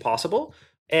auction possible.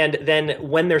 And then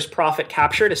when there's profit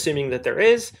captured, assuming that there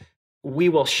is, we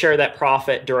will share that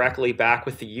profit directly back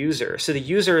with the user. So the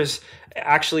user is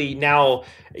actually now,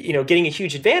 getting a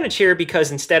huge advantage here,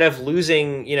 because instead of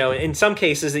losing, in some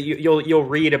cases that you'll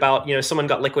read about, someone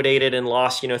got liquidated and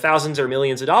lost, thousands or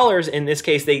millions of dollars. In this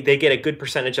case, they get a good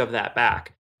percentage of that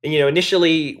back. And,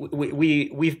 initially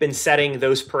we've been setting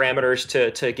those parameters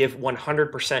to give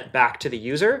 100% back to the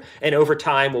user, and over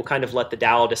time we'll kind of let the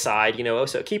DAO decide,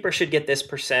 so Keeper should get this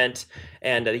percent,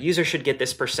 and the user should get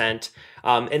this percent.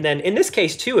 And then in this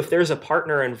case too, if there's a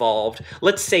partner involved,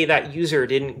 let's say that user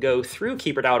didn't go through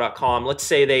KeeperDAO.com. Let's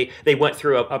say they went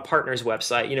through a partner's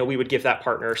website. We would give that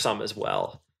partner some as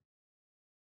well.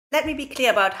 Let me be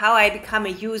clear about how I become a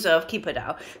user of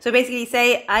KeeperDAO. So basically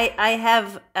say I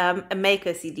have a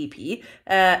maker CDP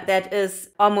that is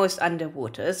almost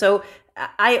underwater. So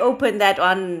I open that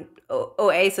on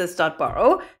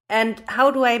oasis.borrow. And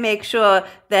how do I make sure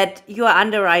that your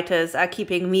underwriters are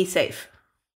keeping me safe?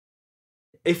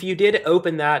 If you did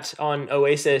open that on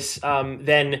Oasis,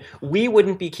 then we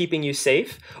wouldn't be keeping you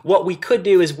safe. What we could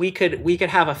do is we could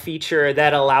have a feature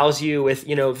that allows you with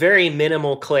very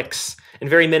minimal clicks and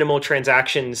very minimal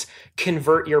transactions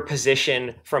convert your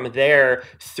position from there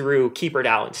through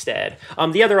KeeperDAO instead.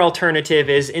 The other alternative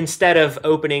is instead of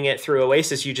opening it through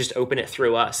Oasis, you just open it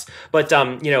through us. But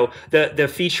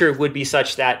the feature would be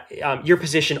such that your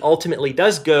position ultimately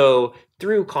does go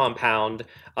through Compound.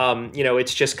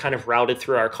 It's just kind of routed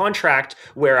through our contract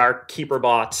where our Keeper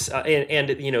bots and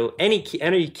any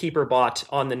Keeper bot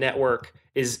on the network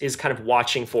is kind of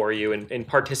watching for you and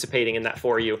participating in that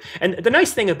for you. And the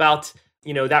nice thing about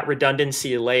that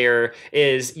redundancy layer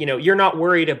is, you're not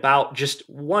worried about just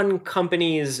one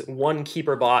company's one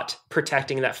Keeper bot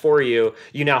protecting that for you.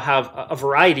 You now have a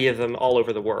variety of them all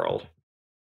over the world.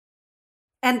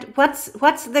 And what's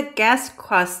the gas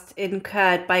cost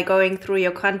incurred by going through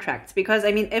your contracts? Because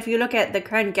if you look at the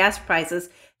current gas prices,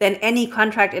 then any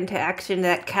contract interaction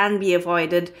that can be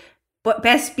avoided, but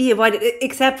best be avoided,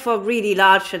 except for really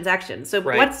large transactions. So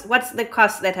right. What's the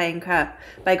cost that I incur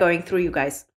by going through you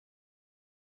guys?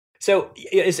 So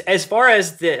as far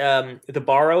as the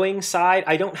borrowing side,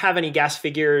 I don't have any gas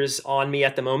figures on me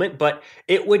at the moment, but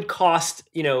it would cost,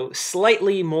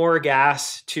 slightly more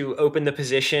gas to open the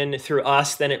position through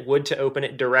us than it would to open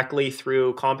it directly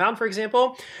through Compound, for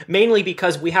example, mainly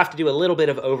because we have to do a little bit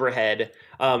of overhead.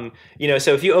 So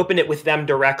if you open it with them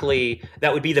directly,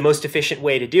 that would be the most efficient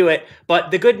way to do it. But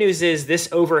the good news is this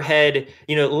overhead,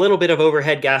 a little bit of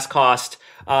overhead gas cost,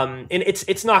 and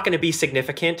it's not going to be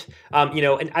significant,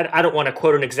 and I don't want to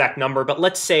quote an exact number, but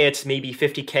let's say it's maybe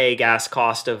 50K gas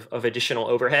cost of additional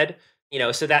overhead,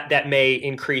 so that may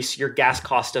increase your gas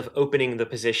cost of opening the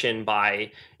position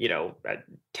by,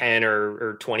 10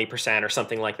 or 20% or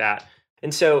something like that.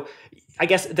 And so I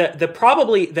guess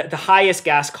the highest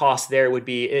gas cost there would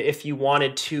be if you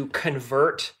wanted to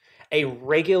convert a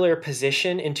regular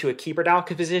position into a KeeperDAO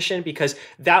position, because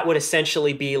that would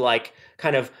essentially be like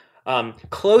kind of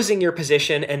closing your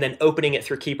position and then opening it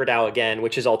through KeeperDAO again,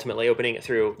 which is ultimately opening it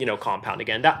through, Compound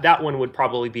again. That one would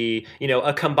probably be,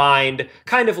 a combined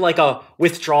kind of like a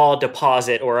withdrawal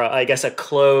deposit or I guess a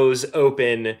close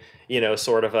open,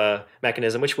 sort of a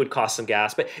mechanism, which would cost some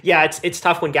gas. But yeah, it's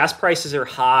tough when gas prices are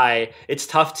high. It's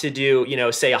tough to do,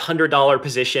 say $100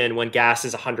 position when gas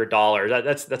is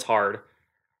 $100. That's hard.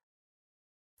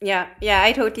 Yeah,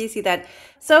 I totally see that.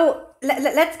 So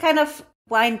let's kind of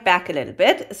wind back a little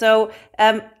bit. So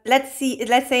let's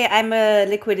say I'm a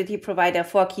liquidity provider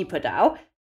for KeeperDAO,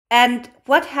 and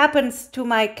what happens to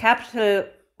my capital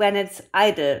when it's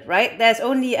idle, right? There's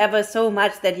only ever so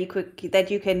much that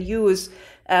you can use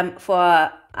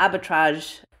for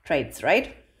arbitrage trades,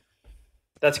 right?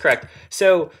 That's correct.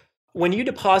 So when you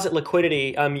deposit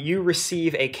liquidity, you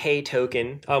receive a K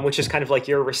token, which is kind of like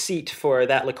your receipt for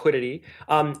that liquidity,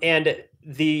 and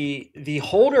the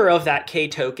holder of that K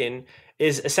token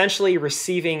is essentially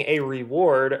receiving a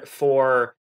reward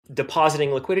for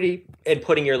depositing liquidity and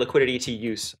putting your liquidity to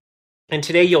use. And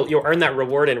today you'll earn that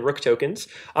reward in Rook tokens.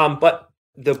 But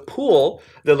the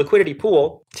liquidity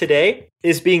pool today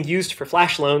is being used for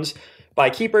flash loans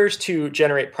by keepers to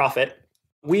generate profit.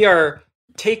 We are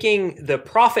taking the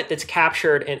profit that's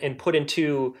captured and put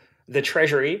into the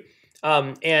treasury.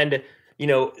 And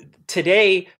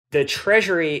today the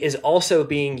treasury is also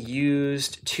being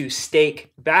used to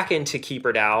stake back into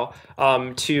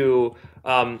KeeperDAO to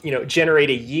generate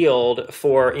a yield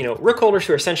for Rook holders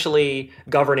who are essentially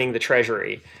governing the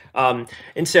treasury.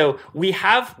 And so we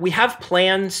have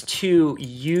plans to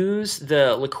use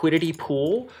the liquidity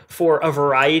pool for a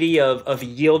variety of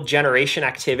yield generation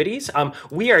activities.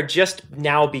 We are just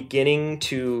now beginning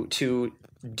to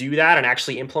do that and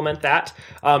actually implement that.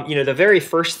 The very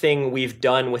first thing we've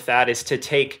done with that is to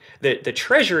take the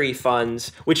treasury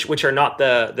funds, which are not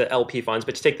the LP funds,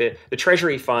 but to take the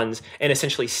treasury funds and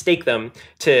essentially stake them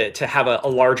to have a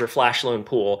larger flash loan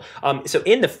pool. So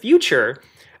in the future,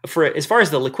 for as far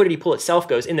as the liquidity pool itself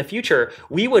goes, in the future,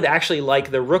 we would actually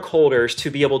like the Rook holders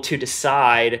to be able to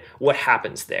decide what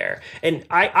happens there. And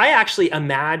I actually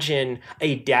imagine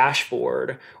a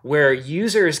dashboard where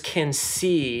users can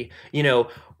see,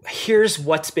 here's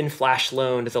what's been flash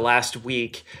loaned the last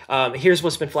week. Here's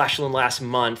what's been flash loaned last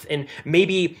month. And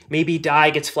maybe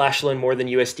DAI gets flash loaned more than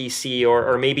USDC,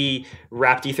 or maybe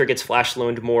Wrapped Ether gets flash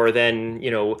loaned more than,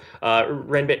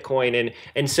 Ren Bitcoin.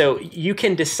 And so you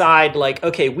can decide like,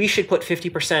 okay, we should put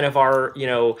 50% of our,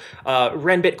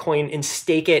 Ren Bitcoin and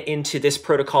stake it into this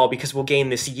protocol because we'll gain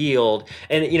this yield.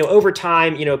 And, over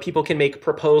time, people can make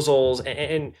proposals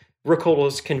and Rook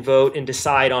holders can vote and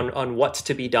decide on what's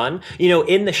to be done.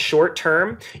 In the short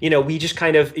term, we just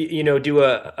kind of, do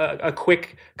a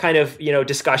quick kind of,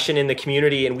 discussion in the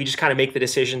community, and we just kind of make the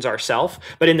decisions ourselves.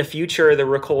 But in the future, the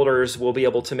Rook holders will be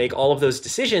able to make all of those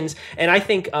decisions. And I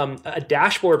think a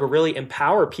dashboard will really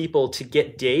empower people to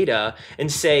get data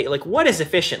and say, like, what is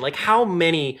efficient? Like, how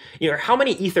many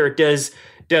Ether does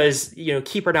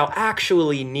KeeperDAO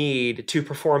actually need to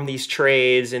perform these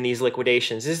trades and these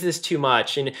liquidations? Is this too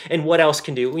much? And what else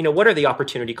can do? What are the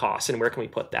opportunity costs, and where can we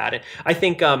put that? And I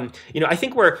think I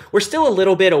think we're still a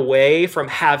little bit away from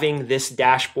having this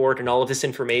dashboard and all of this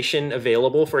information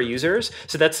available for users.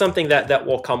 So that's something that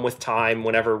will come with time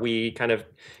whenever we kind of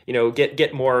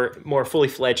get more fully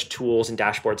fledged tools and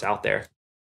dashboards out there.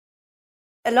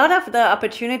 A lot of the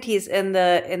opportunities in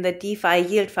the DeFi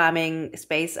yield farming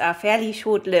space are fairly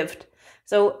short-lived.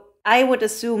 So I would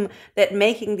assume that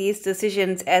making these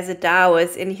decisions as a DAO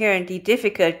is inherently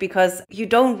difficult because you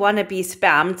don't want to be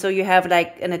spammed. So you have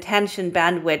like an attention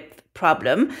bandwidth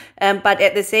problem. But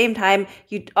at the same time,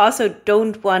 you also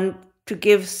don't want to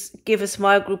give a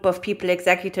small group of people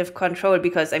executive control,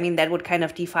 because that would kind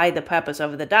of defy the purpose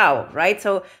of the DAO, right?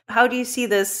 So how do you see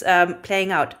this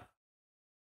playing out?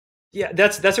 Yeah,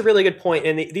 that's a really good point.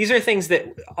 And these are things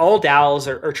that all DAOs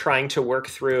are trying to work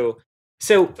through.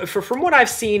 So from what I've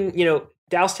seen,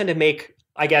 DAOs tend to make,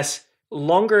 I guess,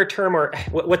 longer term, or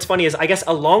what's funny is, I guess,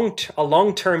 a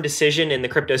long-term decision in the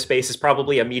crypto space is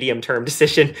probably a medium-term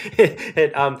decision.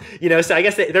 So I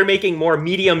guess they're making more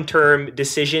medium-term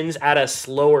decisions at a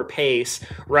slower pace,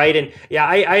 right? And yeah,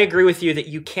 I agree with you that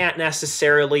you can't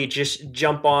necessarily just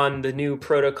jump on the new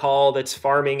protocol that's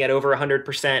farming at over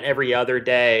 100% every other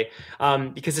day,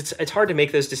 because it's hard to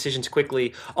make those decisions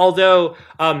quickly. Although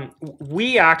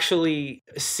we actually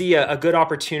see a good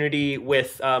opportunity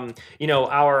with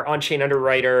our on-chain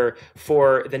underwriter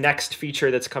for the next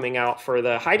feature that's coming out for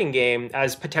the hiding game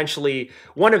as potentially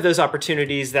one of those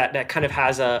opportunities that kind of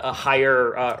has a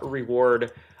higher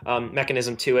reward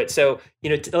mechanism to it. So,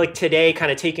 like today,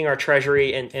 kind of taking our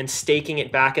treasury and staking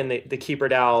it back in the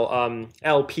KeeperDAO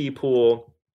LP pool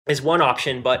is one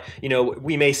option, but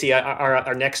we may see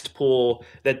our next pool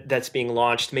that's being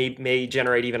launched may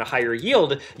generate even a higher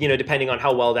yield, depending on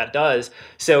how well that does.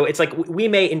 So it's like we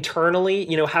may internally,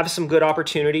 have some good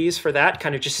opportunities for that,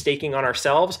 kind of just staking on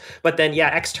ourselves. But then,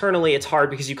 yeah, externally it's hard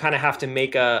because you kind of have to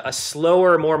make a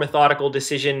slower, more methodical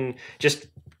decision, just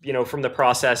from the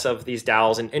process of these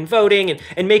DAOs and voting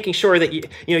and making sure that you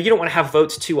don't want to have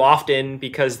votes too often,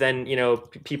 because then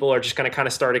people are just going to kind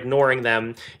of start ignoring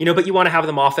them, but you want to have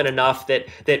them often enough that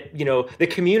the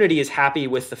community is happy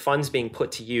with the funds being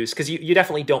put to use, because you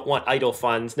definitely don't want idle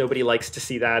funds. Nobody likes to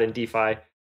see that in DeFi.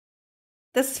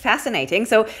 This is fascinating.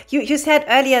 So you said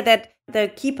earlier that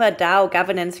the KeeperDAO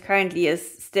governance currently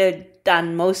is still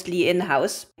done mostly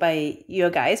in-house by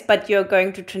your guys, but you're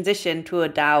going to transition to a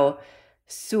DAO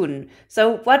soon.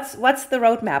 So what's the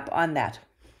roadmap on that?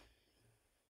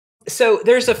 So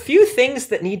there's a few things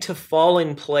that need to fall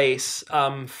in place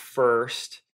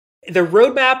first. The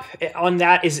roadmap on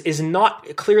that is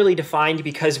not clearly defined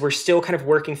because we're still kind of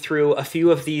working through a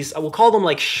few of these, we'll call them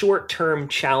like short-term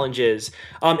challenges.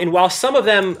 And while some of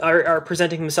them are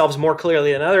presenting themselves more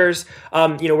clearly than others,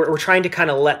 we're trying to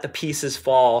kind of let the pieces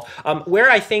fall.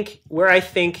 Where I think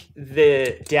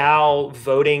the DAO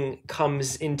voting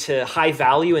comes into high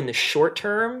value in the short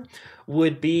term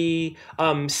would be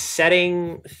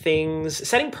setting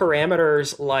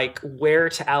parameters like where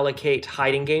to allocate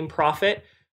hiding game profit.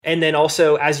 And then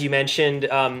also, as you mentioned,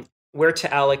 where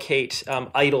to allocate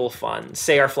idle funds.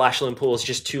 Say our flash loan pool is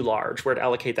just too large, where to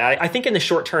allocate that. I think in the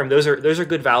short term, those are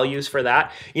good values for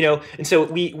that. And so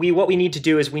what we need to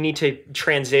do is we need to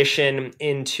transition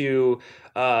into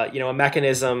a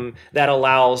mechanism that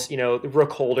allows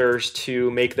Rook holders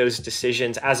to make those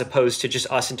decisions as opposed to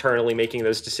just us internally making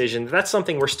those decisions. That's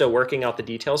something we're still working out the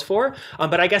details for.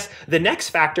 But I guess the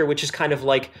next factor, which is kind of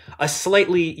like a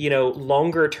slightly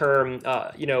longer term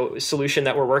solution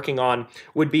that we're working on,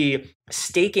 would be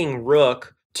staking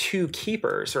Rook two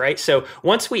keepers, right? So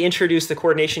once we introduce the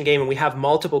coordination game and we have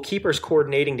multiple keepers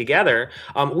coordinating together,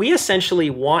 we essentially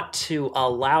want to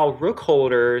allow rook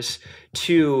holders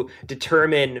to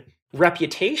determine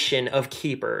reputation of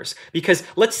keepers. Because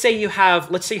let's say you have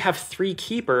three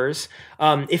keepers.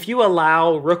 If you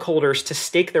allow rook holders to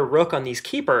stake their rook on these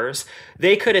keepers,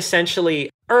 they could essentially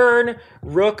earn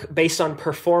rook based on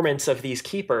performance of these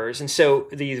keepers. And so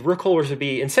these rook holders would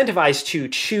be incentivized to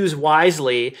choose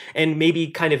wisely and maybe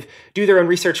kind of do their own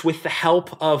research with the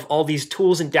help of all these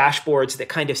tools and dashboards that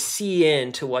kind of see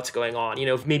into what's going on,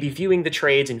 maybe viewing the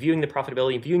trades and viewing the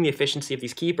profitability and viewing the efficiency of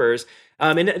these keepers.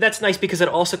 And that's nice because it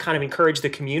also kind of encouraged the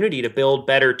community to build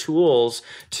better tools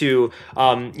to,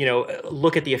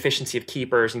 look at the efficiency of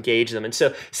keepers and gauge them. And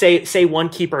so say one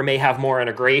keeper may have more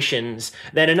integrations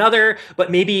than another, but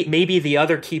maybe the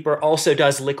other keeper also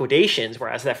does liquidations,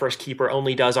 whereas that first keeper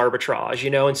only does arbitrage,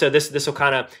 and so this will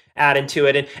kind of add into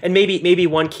it. And maybe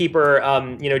one keeper,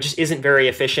 just isn't very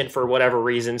efficient for whatever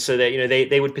reason, so that,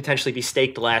 they would potentially be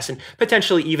staked less and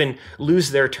potentially even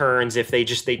lose their turns if they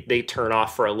turn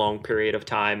off for a long period of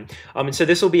time. And so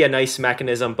this will be a nice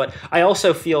mechanism, but I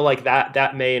also feel like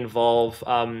that may involve,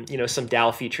 some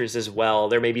DAO features as well.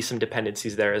 There may be some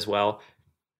dependencies there as well.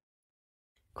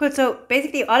 Cool. So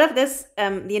basically all of this,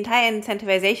 the entire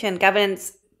incentivization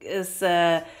governance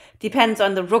depends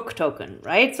on the Rook token,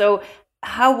 right? So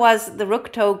how was the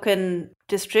Rook token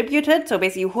distributed? So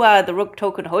basically, who are the Rook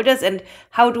token holders and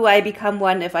how do I become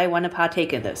one if I want to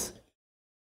partake in this?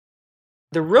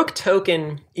 The Rook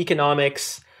token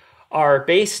economics are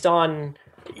based on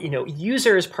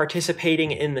users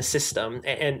participating in the system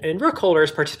and rook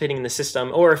holders participating in the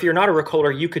system. Or if you're not a rook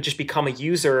holder, you could just become a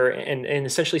user and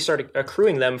essentially start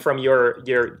accruing them from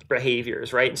your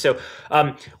behaviors, right? And so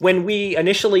when we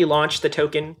initially launched the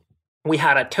token, we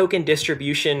had a token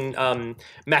distribution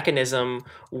mechanism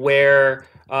where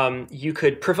you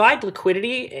could provide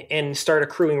liquidity and start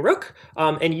accruing rook,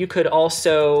 and you could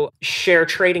also share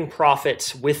trading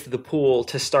profits with the pool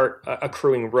to start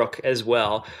accruing rook as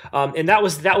well. And that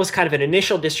was kind of an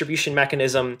initial distribution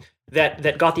mechanism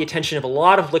that got the attention of a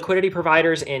lot of liquidity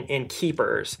providers and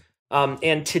keepers.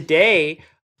 And today,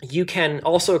 you can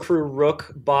also accrue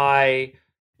rook by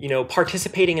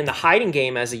participating in the hiding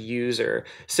game as a user.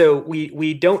 So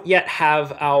we don't yet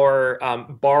have our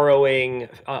borrowing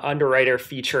underwriter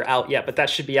feature out yet, but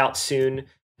that should be out soon.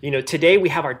 Today we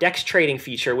have our DEX trading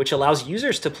feature, which allows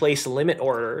users to place limit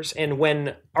orders. And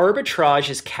when arbitrage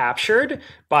is captured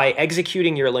by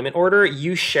executing your limit order,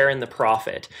 you share in the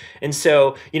profit. And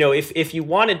so, if you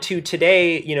wanted to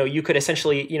today, you could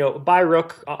essentially, buy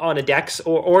rook on a DEX,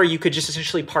 or you could just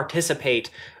essentially participate,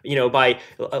 by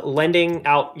lending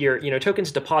out your,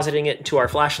 tokens, depositing it into our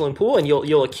flash loan pool, and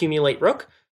you'll accumulate rook.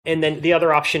 And then the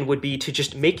other option would be to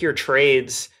just make your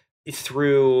trades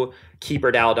through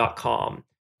KeeperDAO.com.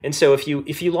 And so if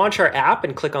you launch our app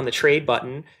and click on the trade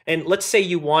button, and let's say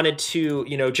you wanted to,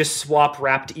 just swap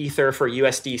wrapped ether for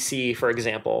USDC, for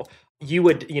example, you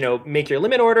would, make your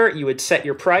limit order, you would set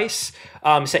your price,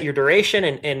 set your duration,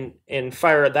 and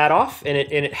fire that off, and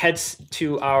it heads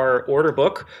to our order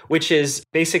book, which is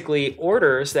basically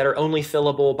orders that are only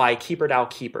fillable by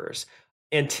KeeperDAO keepers.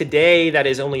 And today that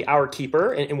is only our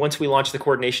keeper, and once we launch the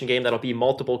coordination game, that'll be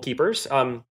multiple keepers.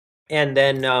 And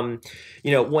then,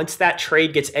 once that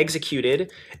trade gets executed,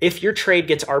 if your trade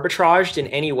gets arbitraged in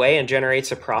any way and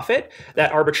generates a profit,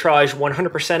 that arbitrage,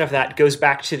 100% of that goes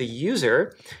back to the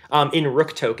user in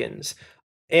rook tokens.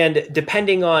 And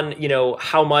depending on,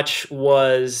 how much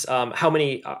was, how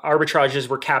many arbitrages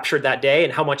were captured that day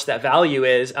and how much that value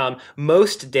is,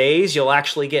 most days you'll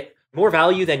actually get more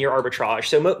value than your arbitrage.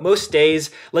 So most days,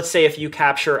 let's say if you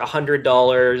capture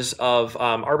 $100 of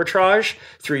arbitrage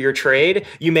through your trade,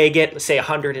 you may get, let's say,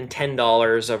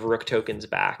 $110 of rook tokens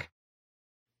back.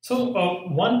 So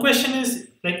one question is,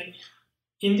 like,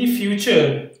 in the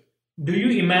future, do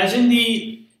you imagine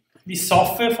the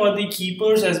software for the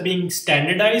keepers as being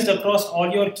standardized across all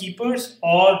your keepers,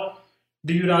 or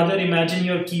do you rather imagine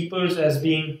your keepers as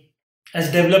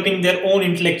developing their own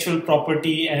intellectual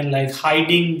property and like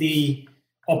hiding the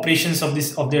operations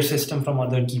of their system from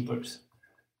other keepers?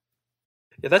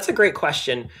 Yeah, that's a great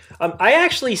question. I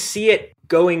actually see it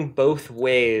going both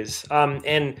ways.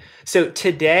 And so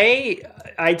today,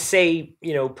 I'd say,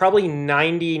 probably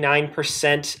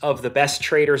 99% of the best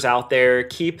traders out there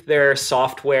keep their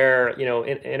software,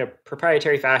 in a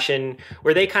proprietary fashion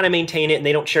where they kind of maintain it and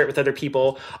they don't share it with other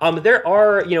people. There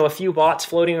are, a few bots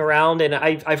floating around, and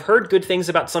I've heard good things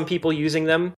about some people using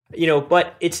them,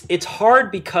 but it's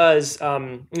hard because,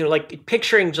 like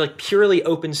picturing like purely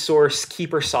open source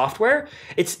keeper software,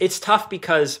 it's tough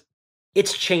because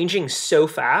it's changing so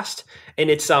fast, and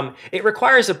it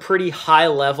requires a pretty high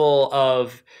level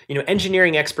of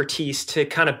engineering expertise to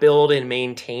kind of build and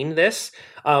maintain this.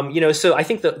 So I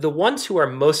think the ones who are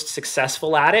most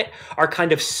successful at it are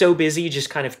kind of so busy just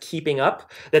kind of keeping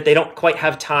up that they don't quite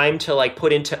have time to like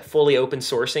put into fully open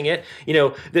sourcing it.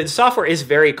 The software is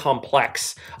very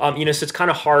complex. So it's kind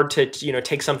of hard to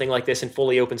take something like this and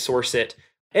fully open source it.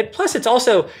 And plus, it's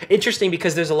also interesting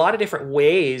because there's a lot of different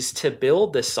ways to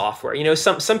build this software.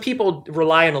 Some people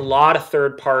rely on a lot of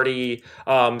third-party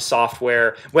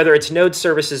software, whether it's node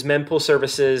services, mempool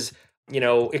services.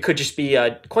 It could just be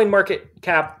a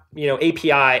CoinMarketCap,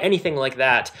 API, anything like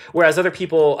that. Whereas other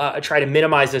people try to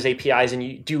minimize those APIs and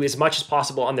you do as much as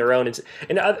possible on their own.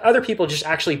 And other people just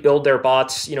actually build their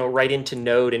bots, right into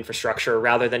node infrastructure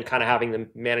rather than kind of having them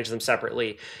manage them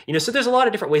separately. So there's a lot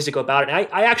of different ways to go about it. And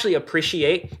I actually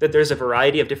appreciate that there's a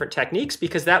variety of different techniques,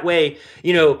 because that way,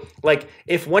 like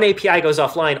if one API goes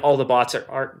offline, all the bots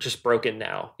aren't just broken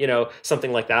now.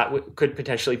 Something like that could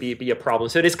potentially be a problem.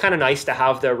 So it is kind of nice to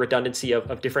have the redundancy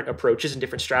of different approaches and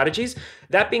different strategies.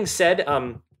 That being said,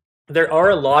 there are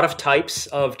a lot of types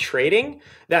of trading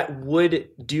that would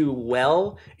do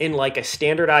well in like a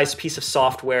standardized piece of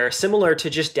software, similar to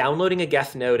just downloading a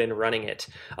Geth node and running it.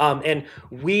 And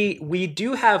we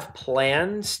do have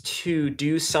plans to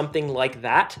do something like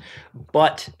that,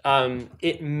 but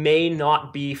it may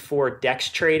not be for DEX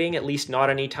trading, at least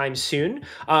not anytime soon.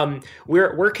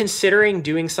 We're considering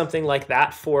doing something like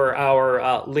that for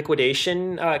our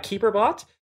liquidation keeper bot.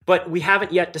 But we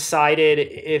haven't yet decided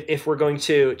if we're going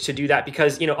to do that,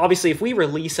 because obviously if we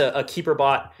release a keeper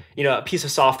bot, a piece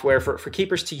of software for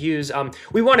keepers to use,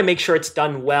 we want to make sure it's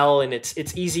done well and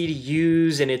it's easy to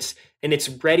use and it's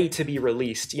ready to be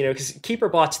released. Because keeper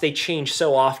bots, they change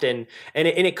so often, and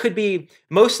it could be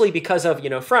mostly because of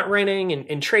front running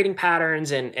and trading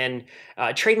patterns and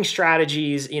trading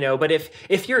strategies. But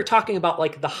if you're talking about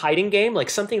like the hiding game, like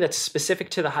something that's specific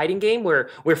to the hiding game where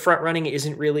front running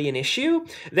isn't really an issue,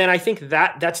 then I think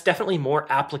that's definitely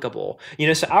more applicable.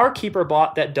 So our keeper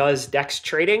bot that does DEX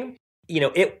trading,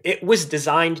 it was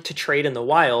designed to trade in the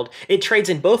wild. It trades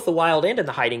in both the wild and in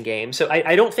the hiding game. So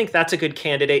I don't think that's a good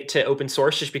candidate to open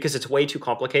source just because it's way too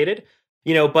complicated.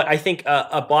 But I think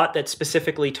a bot that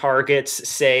specifically targets,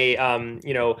 say,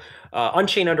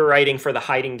 on-chain underwriting for the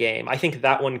hiding game, I think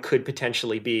that one could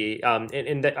potentially be.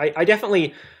 And I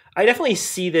definitely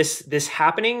see this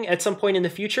happening at some point in the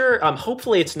future.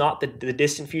 Hopefully it's not the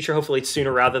distant future. Hopefully it's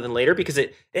sooner rather than later, because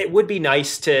it would be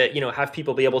nice to have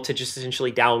people be able to just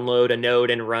essentially download a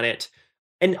node and run it.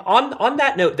 And on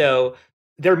that note, though,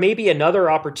 there may be another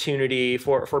opportunity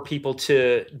for people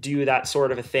to do that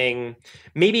sort of a thing.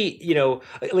 Maybe,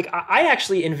 like I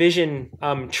actually envision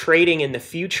trading in the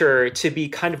future to be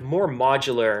kind of more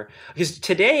modular, because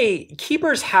today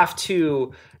keepers have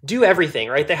to do everything,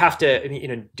 right? They have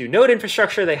to, do node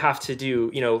infrastructure. They have to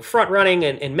do, front running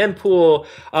and mempool.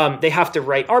 They have to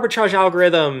write arbitrage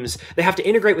algorithms. They have to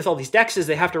integrate with all these DEXs.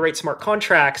 They have to write smart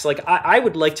contracts. Like I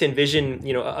would like to envision,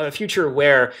 a future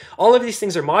where all of these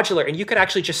things are modular and you could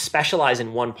actually just specialize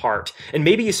in one part. And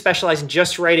maybe you specialize in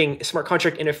just writing smart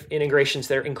contract integrations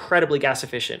that are incredibly gas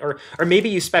efficient, or maybe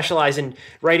you specialize in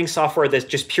writing software that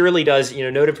just purely does,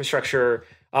 node infrastructure.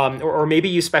 Or maybe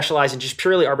you specialize in just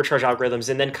purely arbitrage algorithms,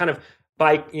 and then kind of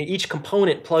by each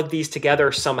component plug these together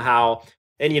somehow.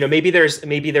 And maybe there's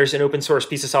an open source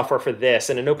piece of software for this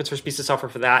and an open source piece of software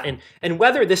for that. And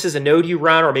whether this is a node you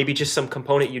run or maybe just some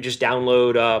component you just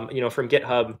download from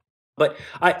GitHub. But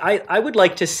I would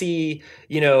like to see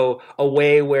a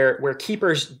way where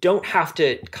keepers don't have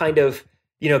to kind of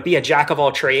be a jack of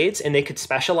all trades, and they could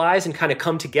specialize and kind of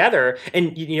come together.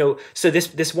 And, so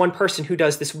this one person who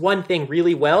does this one thing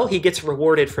really well, he gets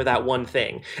rewarded for that one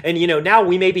thing. And, now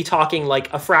we may be talking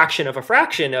like a fraction of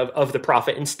the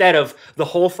profit instead of the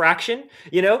whole fraction,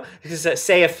 because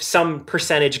say if some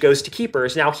percentage goes to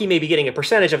keepers, now he may be getting a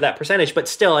percentage of that percentage, but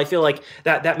still I feel like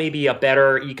that may be a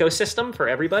better ecosystem for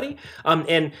everybody.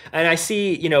 And I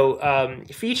see,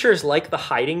 features like the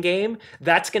hiding game,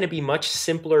 that's going to be much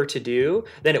simpler to do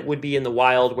than it would be in the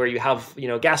wild, where you have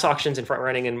gas auctions and front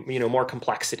running and more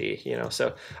complexity.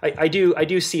 So I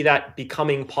do see that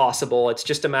becoming possible. It's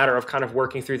just a matter of kind of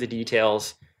working through the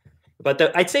details.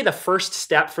 But I'd say the first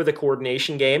step for the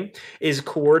coordination game is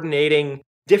coordinating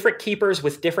different keepers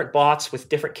with different bots with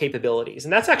different capabilities.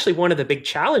 And that's actually one of the big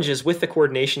challenges with the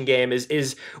coordination game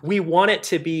is we want it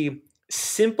to be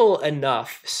simple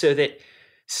enough so that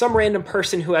some random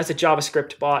person who has a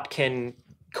JavaScript bot can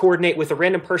coordinate with a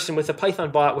random person with a Python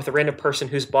bot with a random person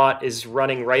whose bot is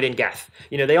running right in Geth.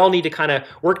 They all need to kind of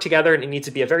work together, and it needs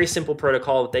to be a very simple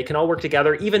protocol that they can all work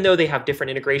together, even though they have different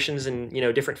integrations and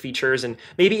different features and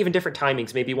maybe even different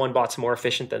timings. Maybe one bot's more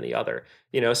efficient than the other.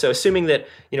 So assuming that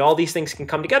all these things can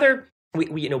come together,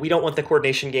 we don't want the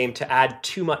coordination game to add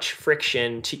too much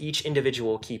friction to each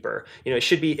individual keeper. It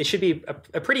should be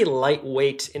a pretty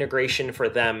lightweight integration for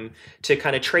them to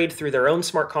kind of trade through their own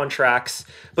smart contracts,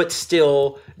 but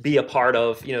still be a part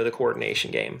of the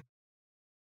coordination game.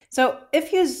 So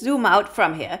if you zoom out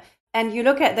from here and you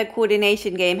look at the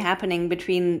coordination game happening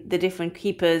between the different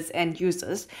keepers and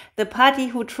users, the party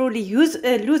who truly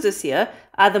loses here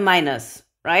are the miners.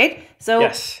 Right? So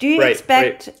yes, do you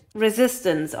expect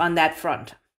resistance on that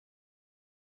front?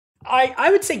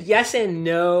 I would say yes and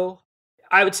no.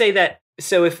 I would say that,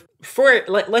 so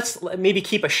let's maybe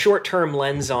keep a short-term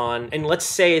lens on, and let's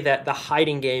say that the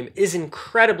hiding game is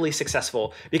incredibly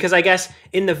successful, because I guess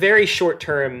in the very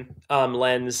short-term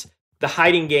lens, the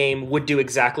hiding game would do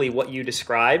exactly what you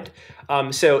described.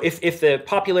 So if the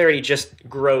popularity just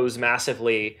grows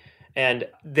massively, and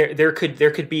there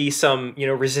could be some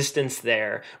resistance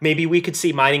there. Maybe we could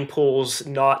see mining pools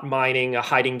not mining a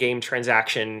hiding game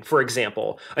transaction, for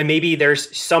example. And maybe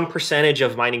there's some percentage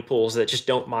of mining pools that just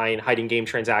don't mine hiding game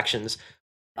transactions.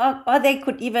 Or they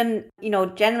could even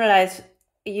generalize,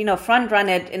 front run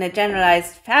it in a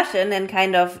generalized fashion and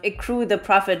kind of accrue the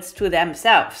profits to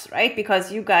themselves, right?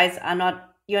 Because you guys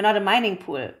you're not a mining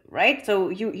pool, right? So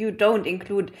you don't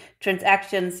include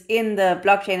transactions in the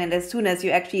blockchain, and as soon as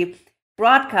you actually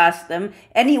broadcast them,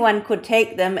 anyone could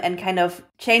take them and kind of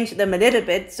change them a little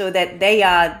bit so that they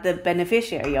are the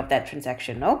beneficiary of that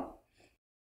transaction, no?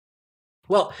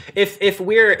 Well, if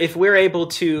we're able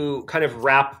to kind of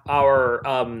wrap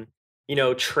our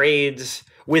trades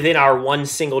within our one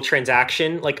single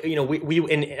transaction, like and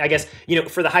I guess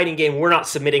for the hiding game, we're not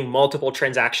submitting multiple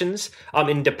transactions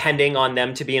and depending on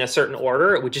them to be in a certain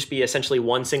order. It would just be essentially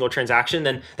one single transaction.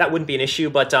 Then that wouldn't be an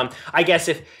issue. But I guess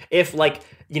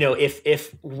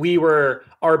if we were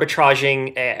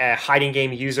arbitraging a hiding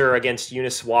game user against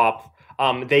Uniswap,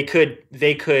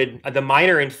 the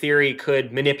miner in theory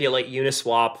could manipulate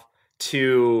Uniswap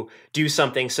to do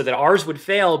something so that ours would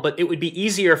fail, but it would be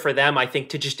easier for them, I think,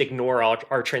 to just ignore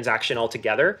our transaction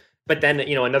altogether. But then,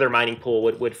 another mining pool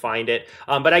would find it.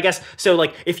 But I guess, so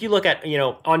like, if you look at,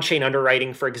 on-chain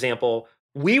underwriting, for example,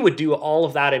 we would do all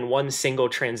of that in one single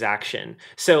transaction.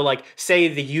 So like, say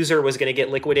the user was going to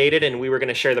get liquidated and we were going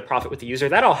to share the profit with the user.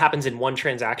 That all happens in one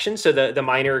transaction. So the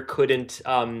miner couldn't,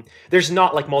 there's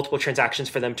not like multiple transactions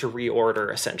for them to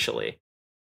reorder, essentially.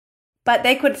 But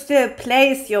they could still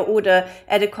place your order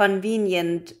at a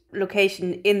convenient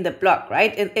location in the block,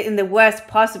 right? In the worst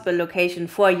possible location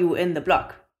for you in the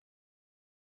block.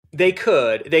 They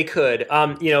could,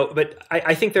 but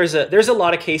I think there's a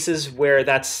lot of cases where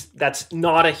that's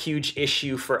not a huge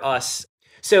issue for us.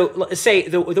 So let's say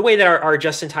the way that our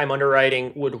just-in-time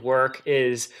underwriting would work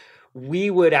is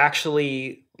we would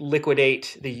actually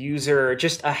liquidate the user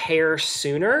just a hair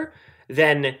sooner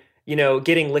than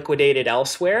getting liquidated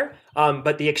elsewhere.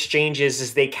 But the exchange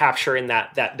is they capture in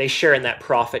that they share in that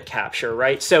profit capture,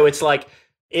 right? So it's like,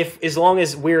 as long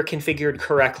as we're configured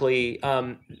correctly,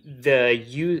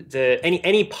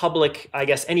 any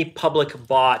public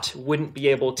bot wouldn't be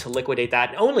able to liquidate that,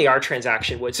 and only our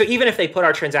transaction would. So even if they put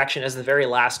our transaction as the very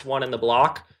last one in the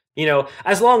block,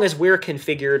 as long as we're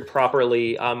configured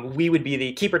properly,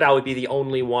 KeeperDAO would be the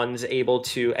only ones able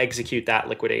to execute that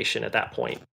liquidation at that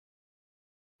point.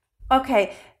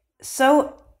 Okay,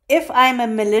 so if I'm a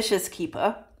malicious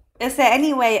keeper, is there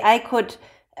any way I could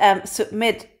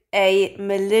submit a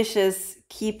malicious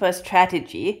keeper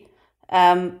strategy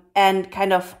and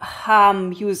kind of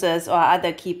harm users or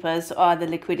other keepers or the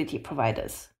liquidity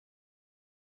providers?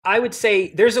 I would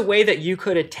say there's a way that you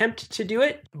could attempt to do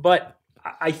it, but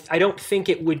I don't think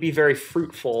it would be very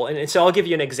fruitful. And so I'll give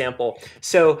you an example.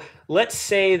 So let's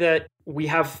say that we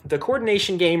have the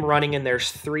coordination game running and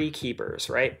there's 3 keepers,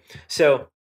 right? So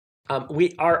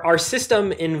our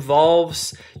system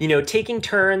involves, taking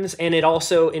turns, and it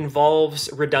also involves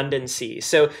redundancy.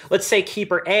 So let's say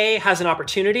keeper A has an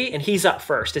opportunity and he's up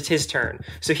first. It's his turn.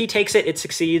 So he takes it, it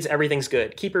succeeds, everything's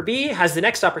good. Keeper B has the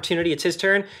next opportunity, it's his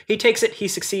turn. He takes it, he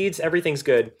succeeds, everything's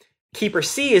good. Keeper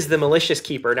C is the malicious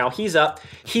keeper. Now he's up.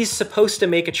 He's supposed to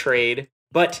make a trade,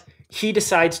 but he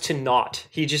decides to not.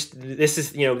 This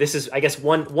is I guess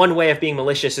one way of being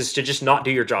malicious is to just not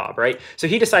do your job, right? So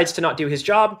he decides to not do his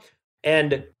job,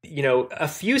 and a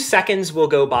few seconds will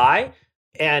go by,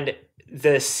 and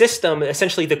the system,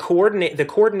 essentially the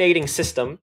coordinating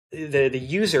system, the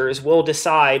users will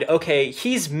decide, okay,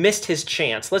 he's missed his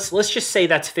chance. Let's just say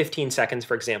that's 15 seconds,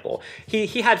 for example.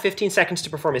 He had 15 seconds to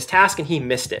perform his task and he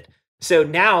missed it. So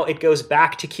now it goes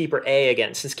back to Keeper A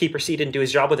again. Since Keeper C didn't do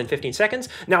his job within 15 seconds,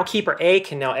 now Keeper A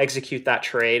can now execute that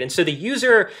trade. And so the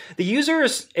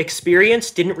user's experience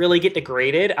didn't really get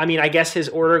degraded. I mean, I guess his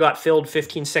order got filled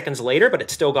 15 seconds later, but it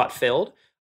still got filled.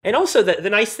 And also the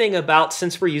nice thing about,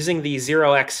 since we're using the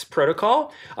 0x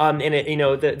protocol, and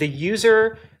the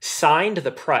user signed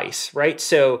the price, right?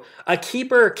 So a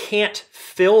keeper can't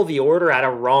fill the order at a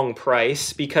wrong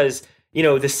price because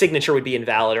the signature would be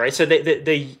invalid, right? So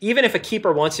even if a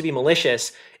keeper wants to be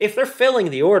malicious, if they're filling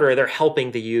the order, they're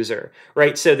helping the user,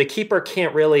 right? So the keeper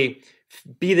can't really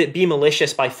be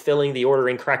malicious by filling the order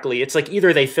incorrectly. It's like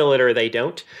either they fill it or they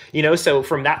don't, so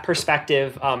from that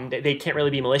perspective, they can't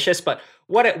really be malicious. But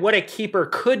what a keeper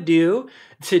could do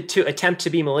to attempt to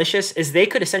be malicious is they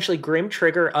could essentially grim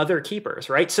trigger other keepers,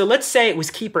 right? So let's say it was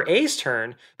Keeper A's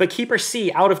turn, but Keeper C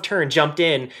out of turn jumped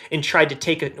in and tried to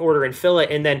take an order and fill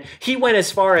it, and then he went as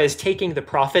far as taking the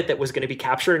profit that was going to be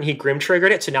captured and he grim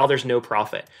triggered it, so now there's no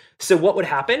profit. So what would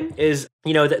happen is,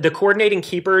 the coordinating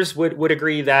keepers would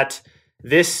agree that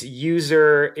this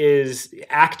user is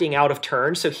acting out of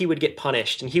turn, so he would get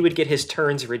punished and he would get his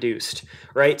turns reduced,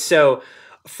 right? So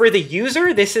for the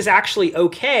user, this is actually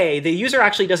okay. The user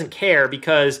actually doesn't care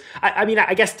because,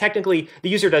 I guess technically the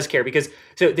user does care because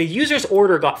so the user's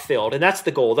order got filled, and that's the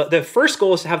goal. The first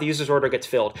goal is to have the user's order gets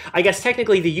filled. I guess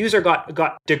technically the user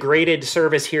got degraded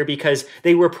service here because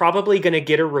they were probably going to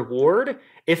get a reward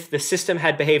if the system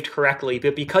had behaved correctly,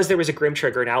 but because there was a grim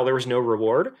trigger, now there was no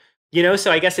reward.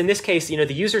 So I guess in this case,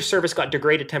 the user service got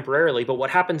degraded temporarily, but what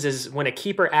happens is when a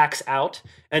keeper acts out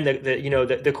and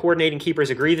the coordinating keepers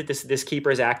agree that this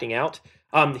keeper is acting out,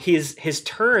 his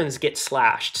turns get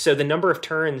slashed. So the number of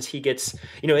turns he gets,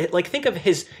 like think of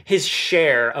his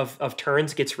share of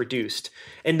turns gets reduced.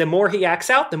 And the more he acts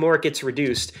out, the more it gets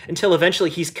reduced until eventually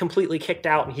he's completely kicked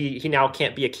out and he now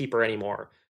can't be a keeper anymore.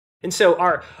 And so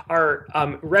our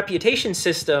reputation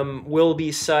system will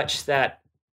be such that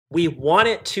we want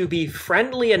it to be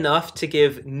friendly enough to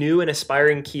give new and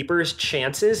aspiring keepers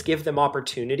chances, give them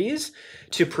opportunities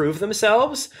to prove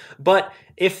themselves. But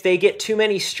if they get too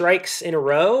many strikes in a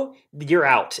row, you're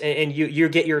out, and you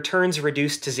get your turns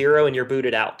reduced to 0 and you're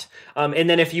booted out. And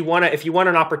then if you want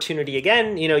an opportunity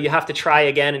again, you have to try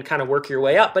again and kind of work your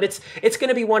way up. But it's going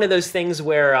to be one of those things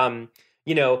where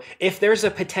if there's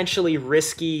a potentially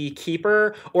risky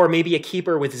keeper or maybe a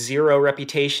keeper with 0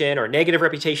 reputation or negative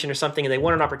reputation or something, and they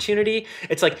want an opportunity,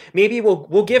 it's like maybe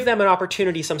we'll give them an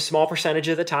opportunity some small percentage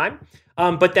of the time.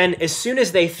 But then as soon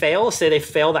as they fail, say they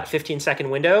fail that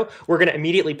 15-second window, we're going to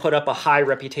immediately put up a high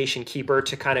reputation keeper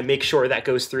to kind of make sure that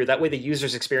goes through. That way the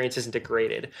user's experience isn't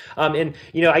degraded.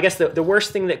 I guess the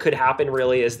worst thing that could happen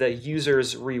really is the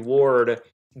user's reward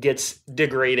gets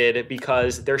degraded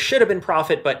because there should have been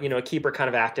profit, but a keeper kind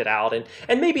of acted out,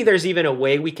 and maybe there's even a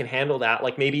way we can handle that.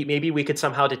 Like maybe we could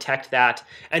somehow detect that,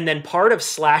 and then part of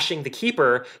slashing the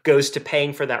keeper goes to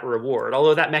paying for that reward.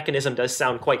 Although that mechanism does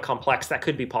sound quite complex, that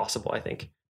could be possible, I think.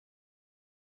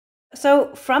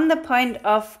 So from the point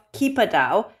of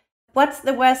KeeperDAO, what's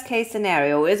the worst case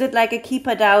scenario? Is it like a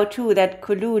KeeperDAO 2 that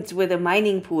colludes with a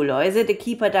mining pool, or is it a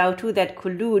KeeperDAO 2 that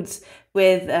colludes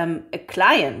with a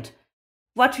client?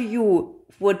 What to you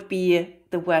would be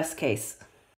the worst case?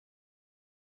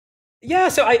 Yeah,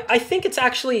 so I think it's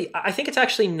actually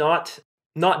not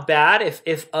bad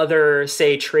if other,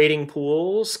 say, trading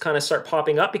pools kind of start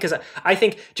popping up, because I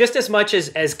think just as much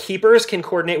as keepers can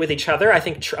coordinate with each other, I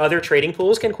think other trading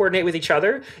pools can coordinate with each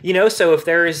other. So if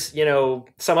there's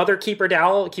some other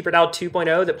KeeperDAO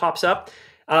 2.0 that pops up,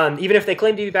 even if they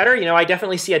claim to be better, I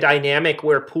definitely see a dynamic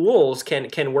where pools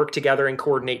can work together and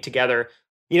coordinate together.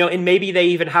 And maybe they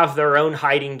even have their own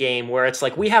hiding game where it's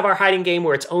like we have our hiding game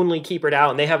where it's only KeeperDAO,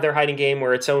 and they have their hiding game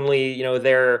where it's only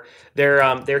their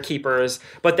keepers.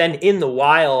 But then in the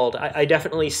wild, I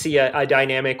definitely see a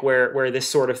dynamic where this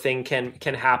sort of thing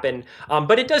can happen.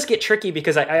 But it does get tricky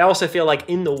because I also feel like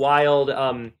in the wild,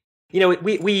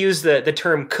 we use the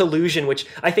term collusion, which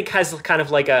I think has kind of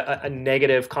like a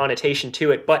negative connotation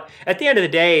to it. But at the end of the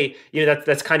day,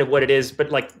 that's kind of what it is.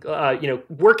 But like,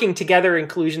 working together in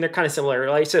collusion, they're kind of similar.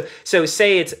 Like, so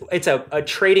say it's a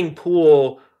trading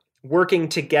pool working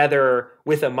together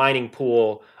with a mining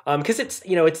pool, because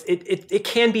it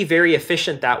can be very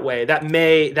efficient that way. That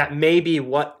may be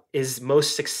what is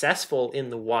most successful in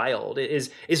the wild, is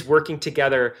working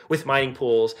together with mining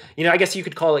pools. I guess you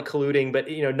could call it colluding, but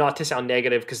not to sound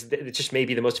negative, because it just may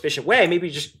be the most efficient way. Maybe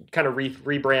just kind of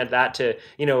rebrand that to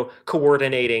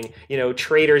coordinating,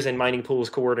 traders and mining pools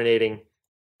coordinating.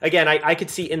 again, I could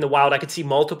see in the wild, I could see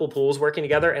multiple pools working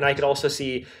together, and I could also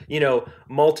see,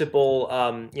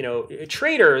 multiple,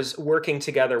 traders working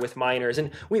together with miners.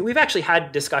 And we've actually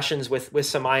had discussions with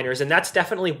some miners, and that's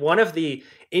definitely one of the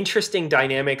interesting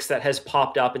dynamics that has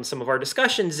popped up in some of our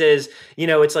discussions is,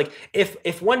 it's like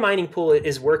if one mining pool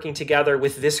is working together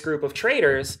with this group of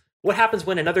traders, what happens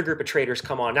when another group of traders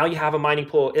come on? Now you have a mining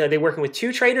pool. Are they working with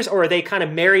two traders, or are they kind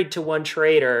of married to one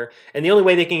trader? And the only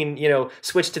way they can,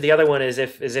 switch to the other one is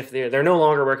if they're no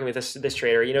longer working with this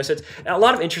trader. So it's a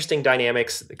lot of interesting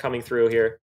dynamics coming through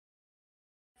here.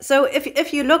 So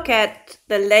if you look at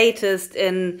the latest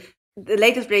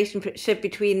relationship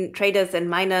between traders and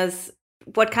miners,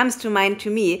 what comes to mind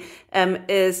to me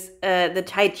is the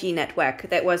Tai Chi network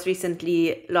that was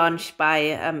recently launched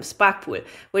by Sparkpool,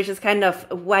 which is kind of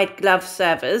a white glove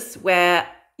service where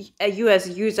you as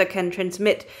a user can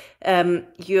transmit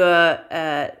your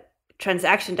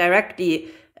transaction directly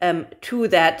to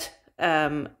that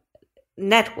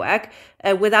network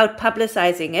without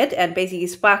publicizing it, and basically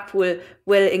Sparkpool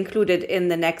will include it in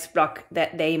the next block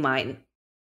that they mine.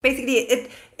 Basically,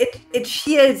 it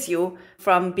shields you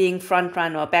from being front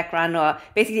run or back run, or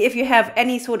basically if you have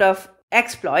any sort of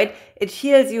exploit, it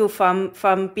shields you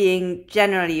from being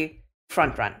generally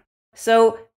front run.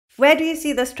 So where do you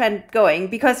see this trend going?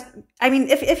 Because I mean,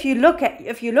 if you look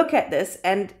at this,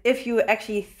 and if you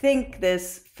actually think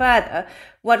this further,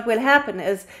 what will happen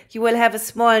is you will have a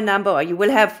small number, or you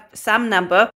will have some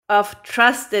number of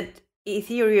trusted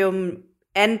Ethereum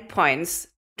endpoints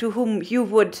to whom you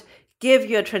would give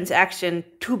your transaction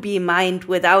to be mined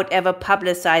without ever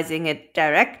publicizing it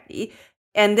directly.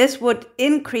 And this would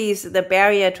increase the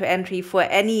barrier to entry for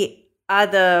any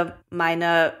other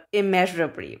miner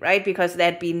immeasurably, right? Because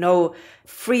there'd be no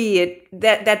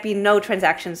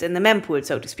transactions in the mempool,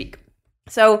 so to speak.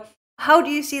 So how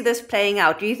do you see this playing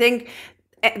out? Do you think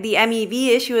the MEV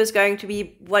issue is going to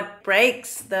be what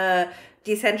breaks the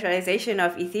decentralization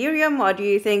of Ethereum? Or do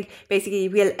you think basically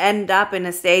we'll end up in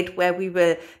a state where we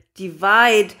will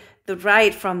divide the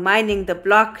right from mining the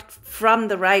block from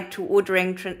the right to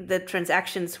ordering the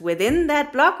transactions within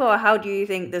that block? Or how do you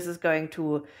think this is going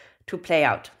to play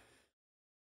out?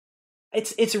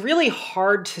 It's really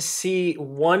hard to see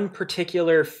one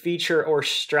particular feature or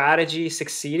strategy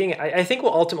succeeding. I think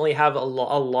we'll ultimately have a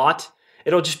lot.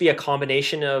 It'll just be a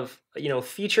combination of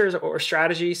features or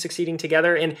strategies succeeding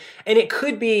together, and it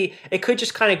could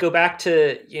just kind of go back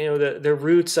to the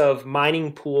roots of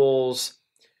mining pools,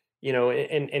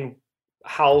 and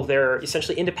how they're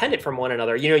essentially independent from one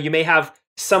another. You may have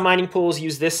some mining pools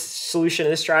use this solution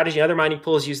in this strategy, other mining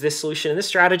pools use this solution in this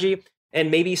strategy, and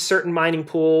maybe certain mining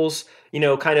pools,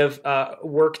 kind of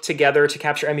work together to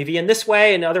capture MEV in this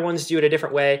way, and other ones do it a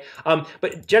different way.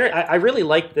 But generally, I really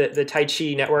like the Tai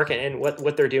Chi network and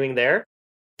what they're doing there.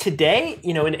 Today,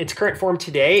 in its current form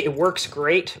today, it works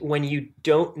great when you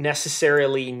don't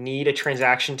necessarily need a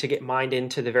transaction to get mined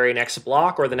into the very next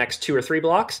block or the next 2 or 3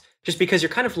 blocks, just because you're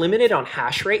kind of limited on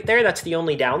hash rate there. That's the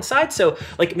only downside. So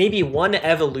like maybe one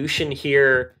evolution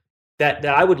here that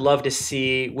I would love to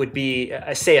see would be,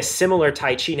 say, a similar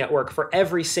Tai Chi network for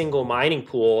every single mining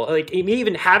pool. Like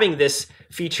even having this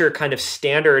feature kind of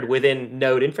standard within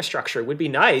node infrastructure would be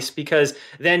nice, because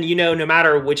then, no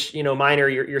matter which, miner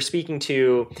you're speaking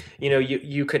to,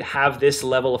 you could have this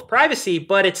level of privacy,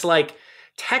 but it's like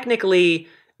technically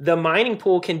the mining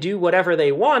pool can do whatever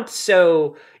they want.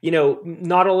 So,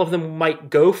 not all of them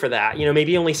might go for that.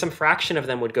 Maybe only some fraction of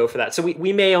them would go for that. So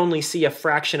we may only see a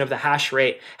fraction of the hash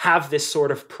rate have this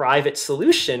sort of private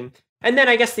solution. And then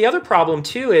I guess the other problem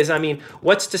too is,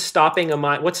 what's stopping a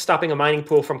mining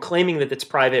pool from claiming that it's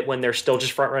private when they're still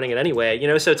just front running it anyway?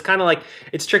 So it's kind of like,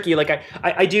 it's tricky. Like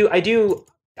I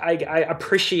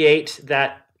appreciate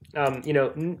that,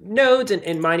 nodes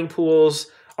and mining pools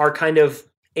are kind of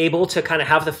able to kind of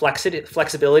have the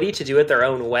flexibility to do it their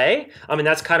own way.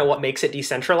 That's kind of what makes it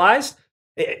decentralized.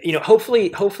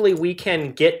 Hopefully we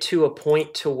can get to a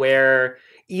point to where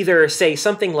either, say,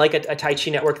 something like a Tai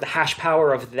Chi network, the hash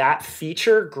power of that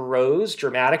feature grows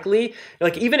dramatically.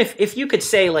 Like even if you could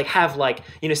say have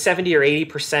 70 or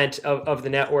 80% of the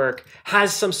network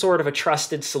has some sort of a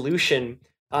trusted solution,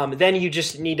 then you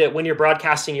just need to, when you're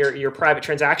broadcasting your private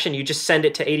transaction, you just send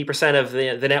it to 80% of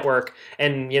the network,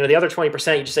 and the other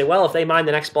 20% you just say, well, if they mine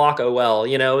the next block, oh well,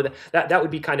 that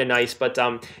would be kind of nice. But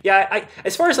I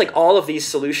as far as all of these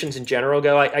solutions in general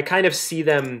go, I kind of see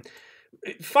them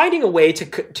finding a way to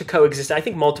coexist. I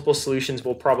think multiple solutions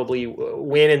will probably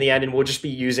win in the end, and we'll just be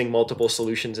using multiple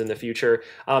solutions in the future.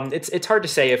 It's hard to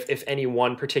say if any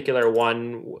one particular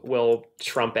one will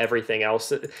trump everything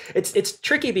else. It's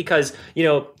tricky because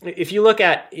if you look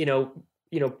at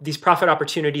these profit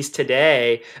opportunities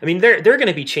today, I mean, they're going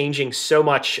to be changing so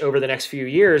much over the next few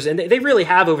years, and they really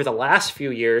have over the last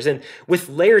few years. And with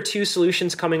layer 2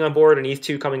 solutions coming on board and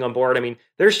ETH2 coming on board, I mean,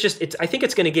 I think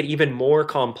it's going to get even more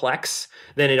complex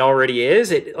than it already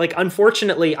is.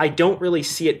 Unfortunately, I don't really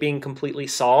see it being completely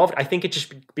solved. I think it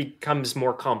just becomes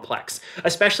more complex,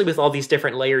 especially with all these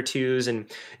different layer 2s, and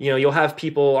you'll have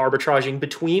people arbitraging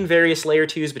between various layer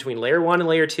 2s, between layer 1 and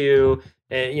layer 2.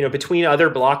 Between other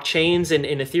blockchains and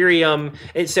Ethereum.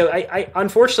 And so I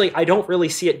unfortunately, I don't really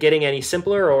see it getting any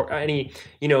simpler or any,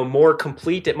 more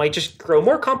complete. It might just grow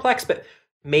more complex, but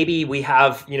maybe we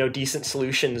have, decent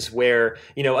solutions where,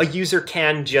 a user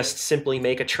can just simply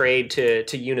make a trade to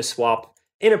Uniswap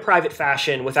in a private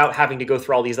fashion without having to go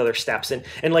through all these other steps.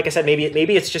 And like I said, maybe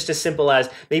it's just as simple as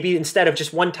maybe instead of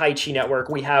just one Tai Chi network,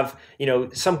 we have,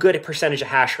 some good percentage of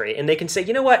hash rate. And they can say,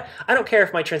 you know what, I don't care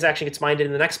if my transaction gets mined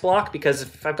in the next block, because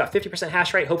if I've got 50%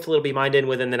 hash rate, hopefully it'll be mined in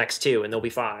within the next 2 and they'll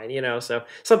be fine, So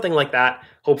something like that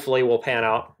hopefully will pan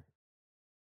out.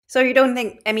 So you don't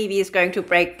think MEV is going to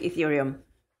break Ethereum?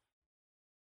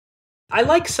 I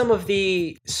like some of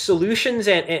the solutions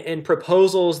and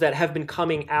proposals that have been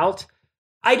coming out.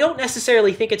 I don't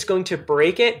necessarily think it's going to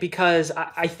break it, because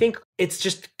I think it's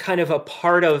just kind of a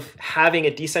part of having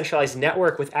a decentralized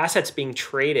network with assets being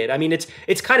traded. I mean,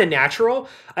 it's kind of natural.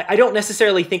 I don't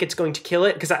necessarily think it's going to kill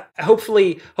it, because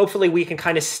hopefully we can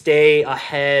kind of stay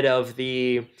ahead of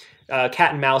the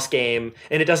cat and mouse game,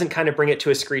 and it doesn't kind of bring it to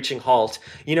a screeching halt.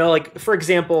 Like for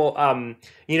example,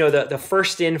 the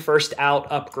first in, first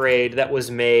out upgrade that was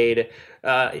made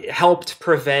helped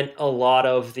prevent a lot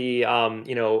of the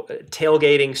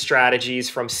tailgating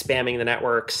strategies from spamming the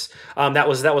networks. That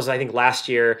was I think last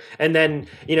year. And then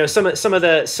some of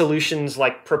the solutions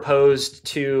like proposed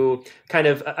to kind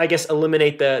of, I guess,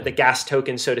 eliminate the gas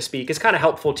token, so to speak, is kind of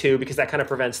helpful too, because that kind of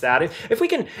prevents that. If we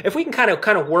can kind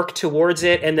of work towards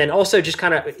it, and then also just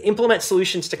kind of implement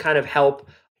solutions to kind of help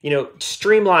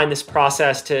streamline this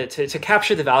process to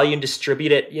capture the value and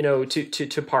distribute it,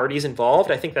 to parties involved,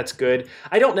 I think that's good.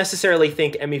 I don't necessarily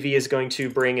think MEV is going to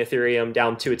bring Ethereum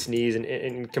down to its knees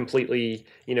and completely,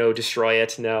 destroy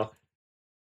it. No.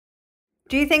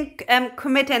 Do you think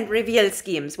commit and reveal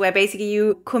schemes, where basically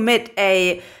you commit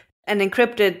an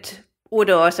encrypted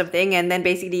order or something, and then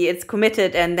basically it's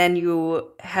committed, and then you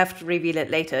have to reveal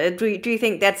it later? Do you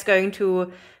think that's going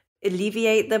to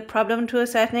alleviate the problem to a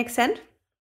certain extent?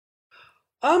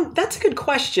 That's a good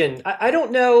question. I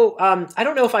don't know. I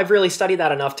don't know if I've really studied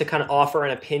that enough to kind of offer an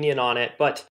opinion on it,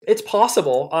 but it's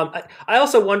possible. I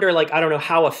also wonder, I don't know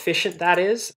how efficient that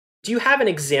is. Do you have an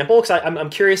example? Because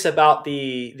I'm curious about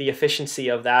the efficiency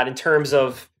of that in terms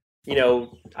of,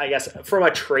 I guess from a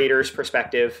trader's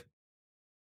perspective.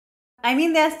 I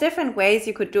mean, there's different ways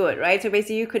you could do it, right? So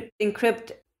basically you could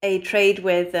encrypt a trade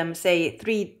with, say,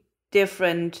 3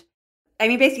 different... I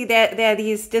mean, basically, there are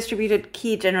these distributed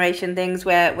key generation things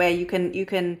where you can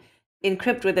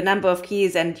encrypt with a number of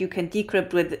keys, and you can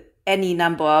decrypt with any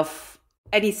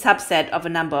subset of a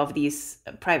number of these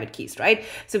private keys, right?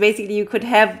 So basically, you could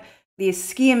have these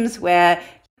schemes where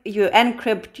you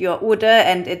encrypt your order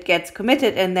and it gets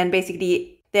committed, and then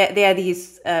basically there are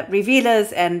these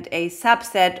revealers, and a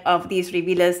subset of these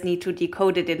revealers need to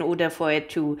decode it in order for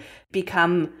it to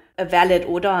become a valid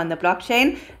order on the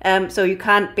blockchain. So you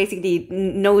can't, basically,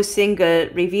 no single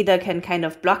revealer can kind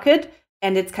of block it,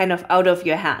 and it's kind of out of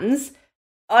your hands.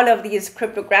 All of these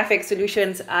cryptographic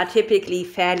solutions are typically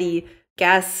fairly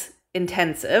gas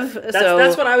intensive.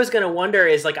 That's what I was going to wonder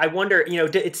is, I wonder,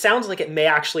 it sounds like it may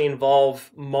actually involve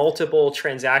multiple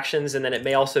transactions, and then it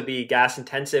may also be gas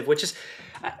intensive, which is,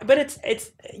 but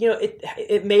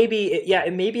it may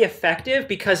be effective,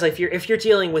 because if you're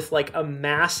dealing with a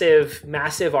massive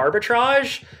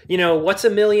arbitrage, what's a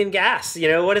million gas?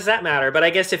 What does that matter? But I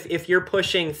guess if you're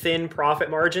pushing thin profit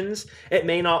margins, it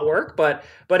may not work. But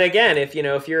again, if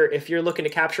you're looking to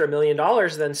capture $1 million,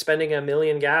 then spending $1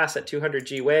 million gas at 200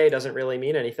 G Wei doesn't really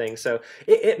mean anything. So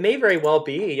it may very well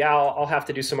be. Yeah, I'll have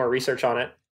to do some more research on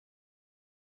it.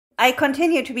 I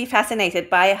continue to be fascinated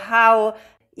by how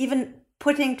even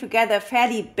putting together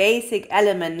fairly basic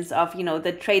elements of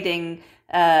the trading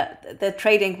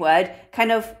world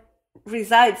kind of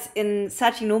results in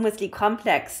such enormously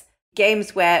complex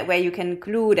games where you can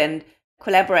collude and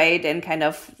collaborate and kind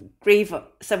of grieve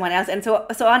someone else and so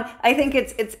on. I think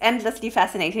it's endlessly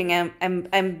fascinating.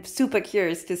 I'm super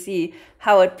curious to see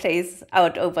how it plays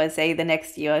out over, say, the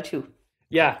next year or 2.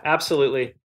 Yeah,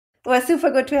 absolutely. Well,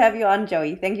 super good to have you on,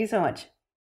 Joey. Thank you so much.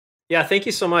 Yeah, thank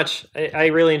you so much. I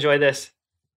really enjoyed this.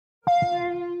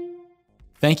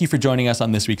 Thank you for joining us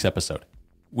on this week's episode.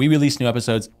 We release new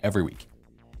episodes every week.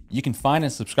 You can find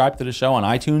and subscribe to the show on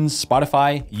iTunes,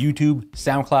 Spotify, YouTube,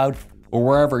 SoundCloud, or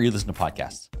wherever you listen to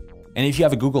podcasts. And if you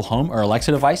have a Google Home or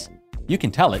Alexa device, you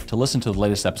can tell it to listen to the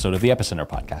latest episode of the Epicenter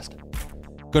podcast.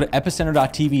 Go to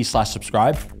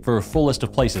epicenter.tv/subscribe for a full list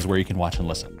of places where you can watch and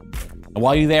listen. And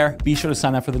while you're there, be sure to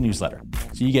sign up for the newsletter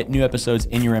so you get new episodes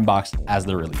in your inbox as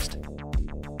they're released.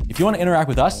 If you want to interact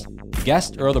with us, the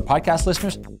guests, or other podcast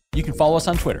listeners, you can follow us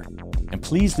on Twitter. And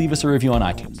please leave us a review on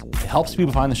iTunes. It helps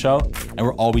people find the show, and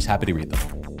we're always happy to read them.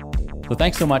 So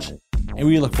thanks so much, and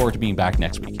we look forward to being back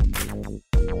next week.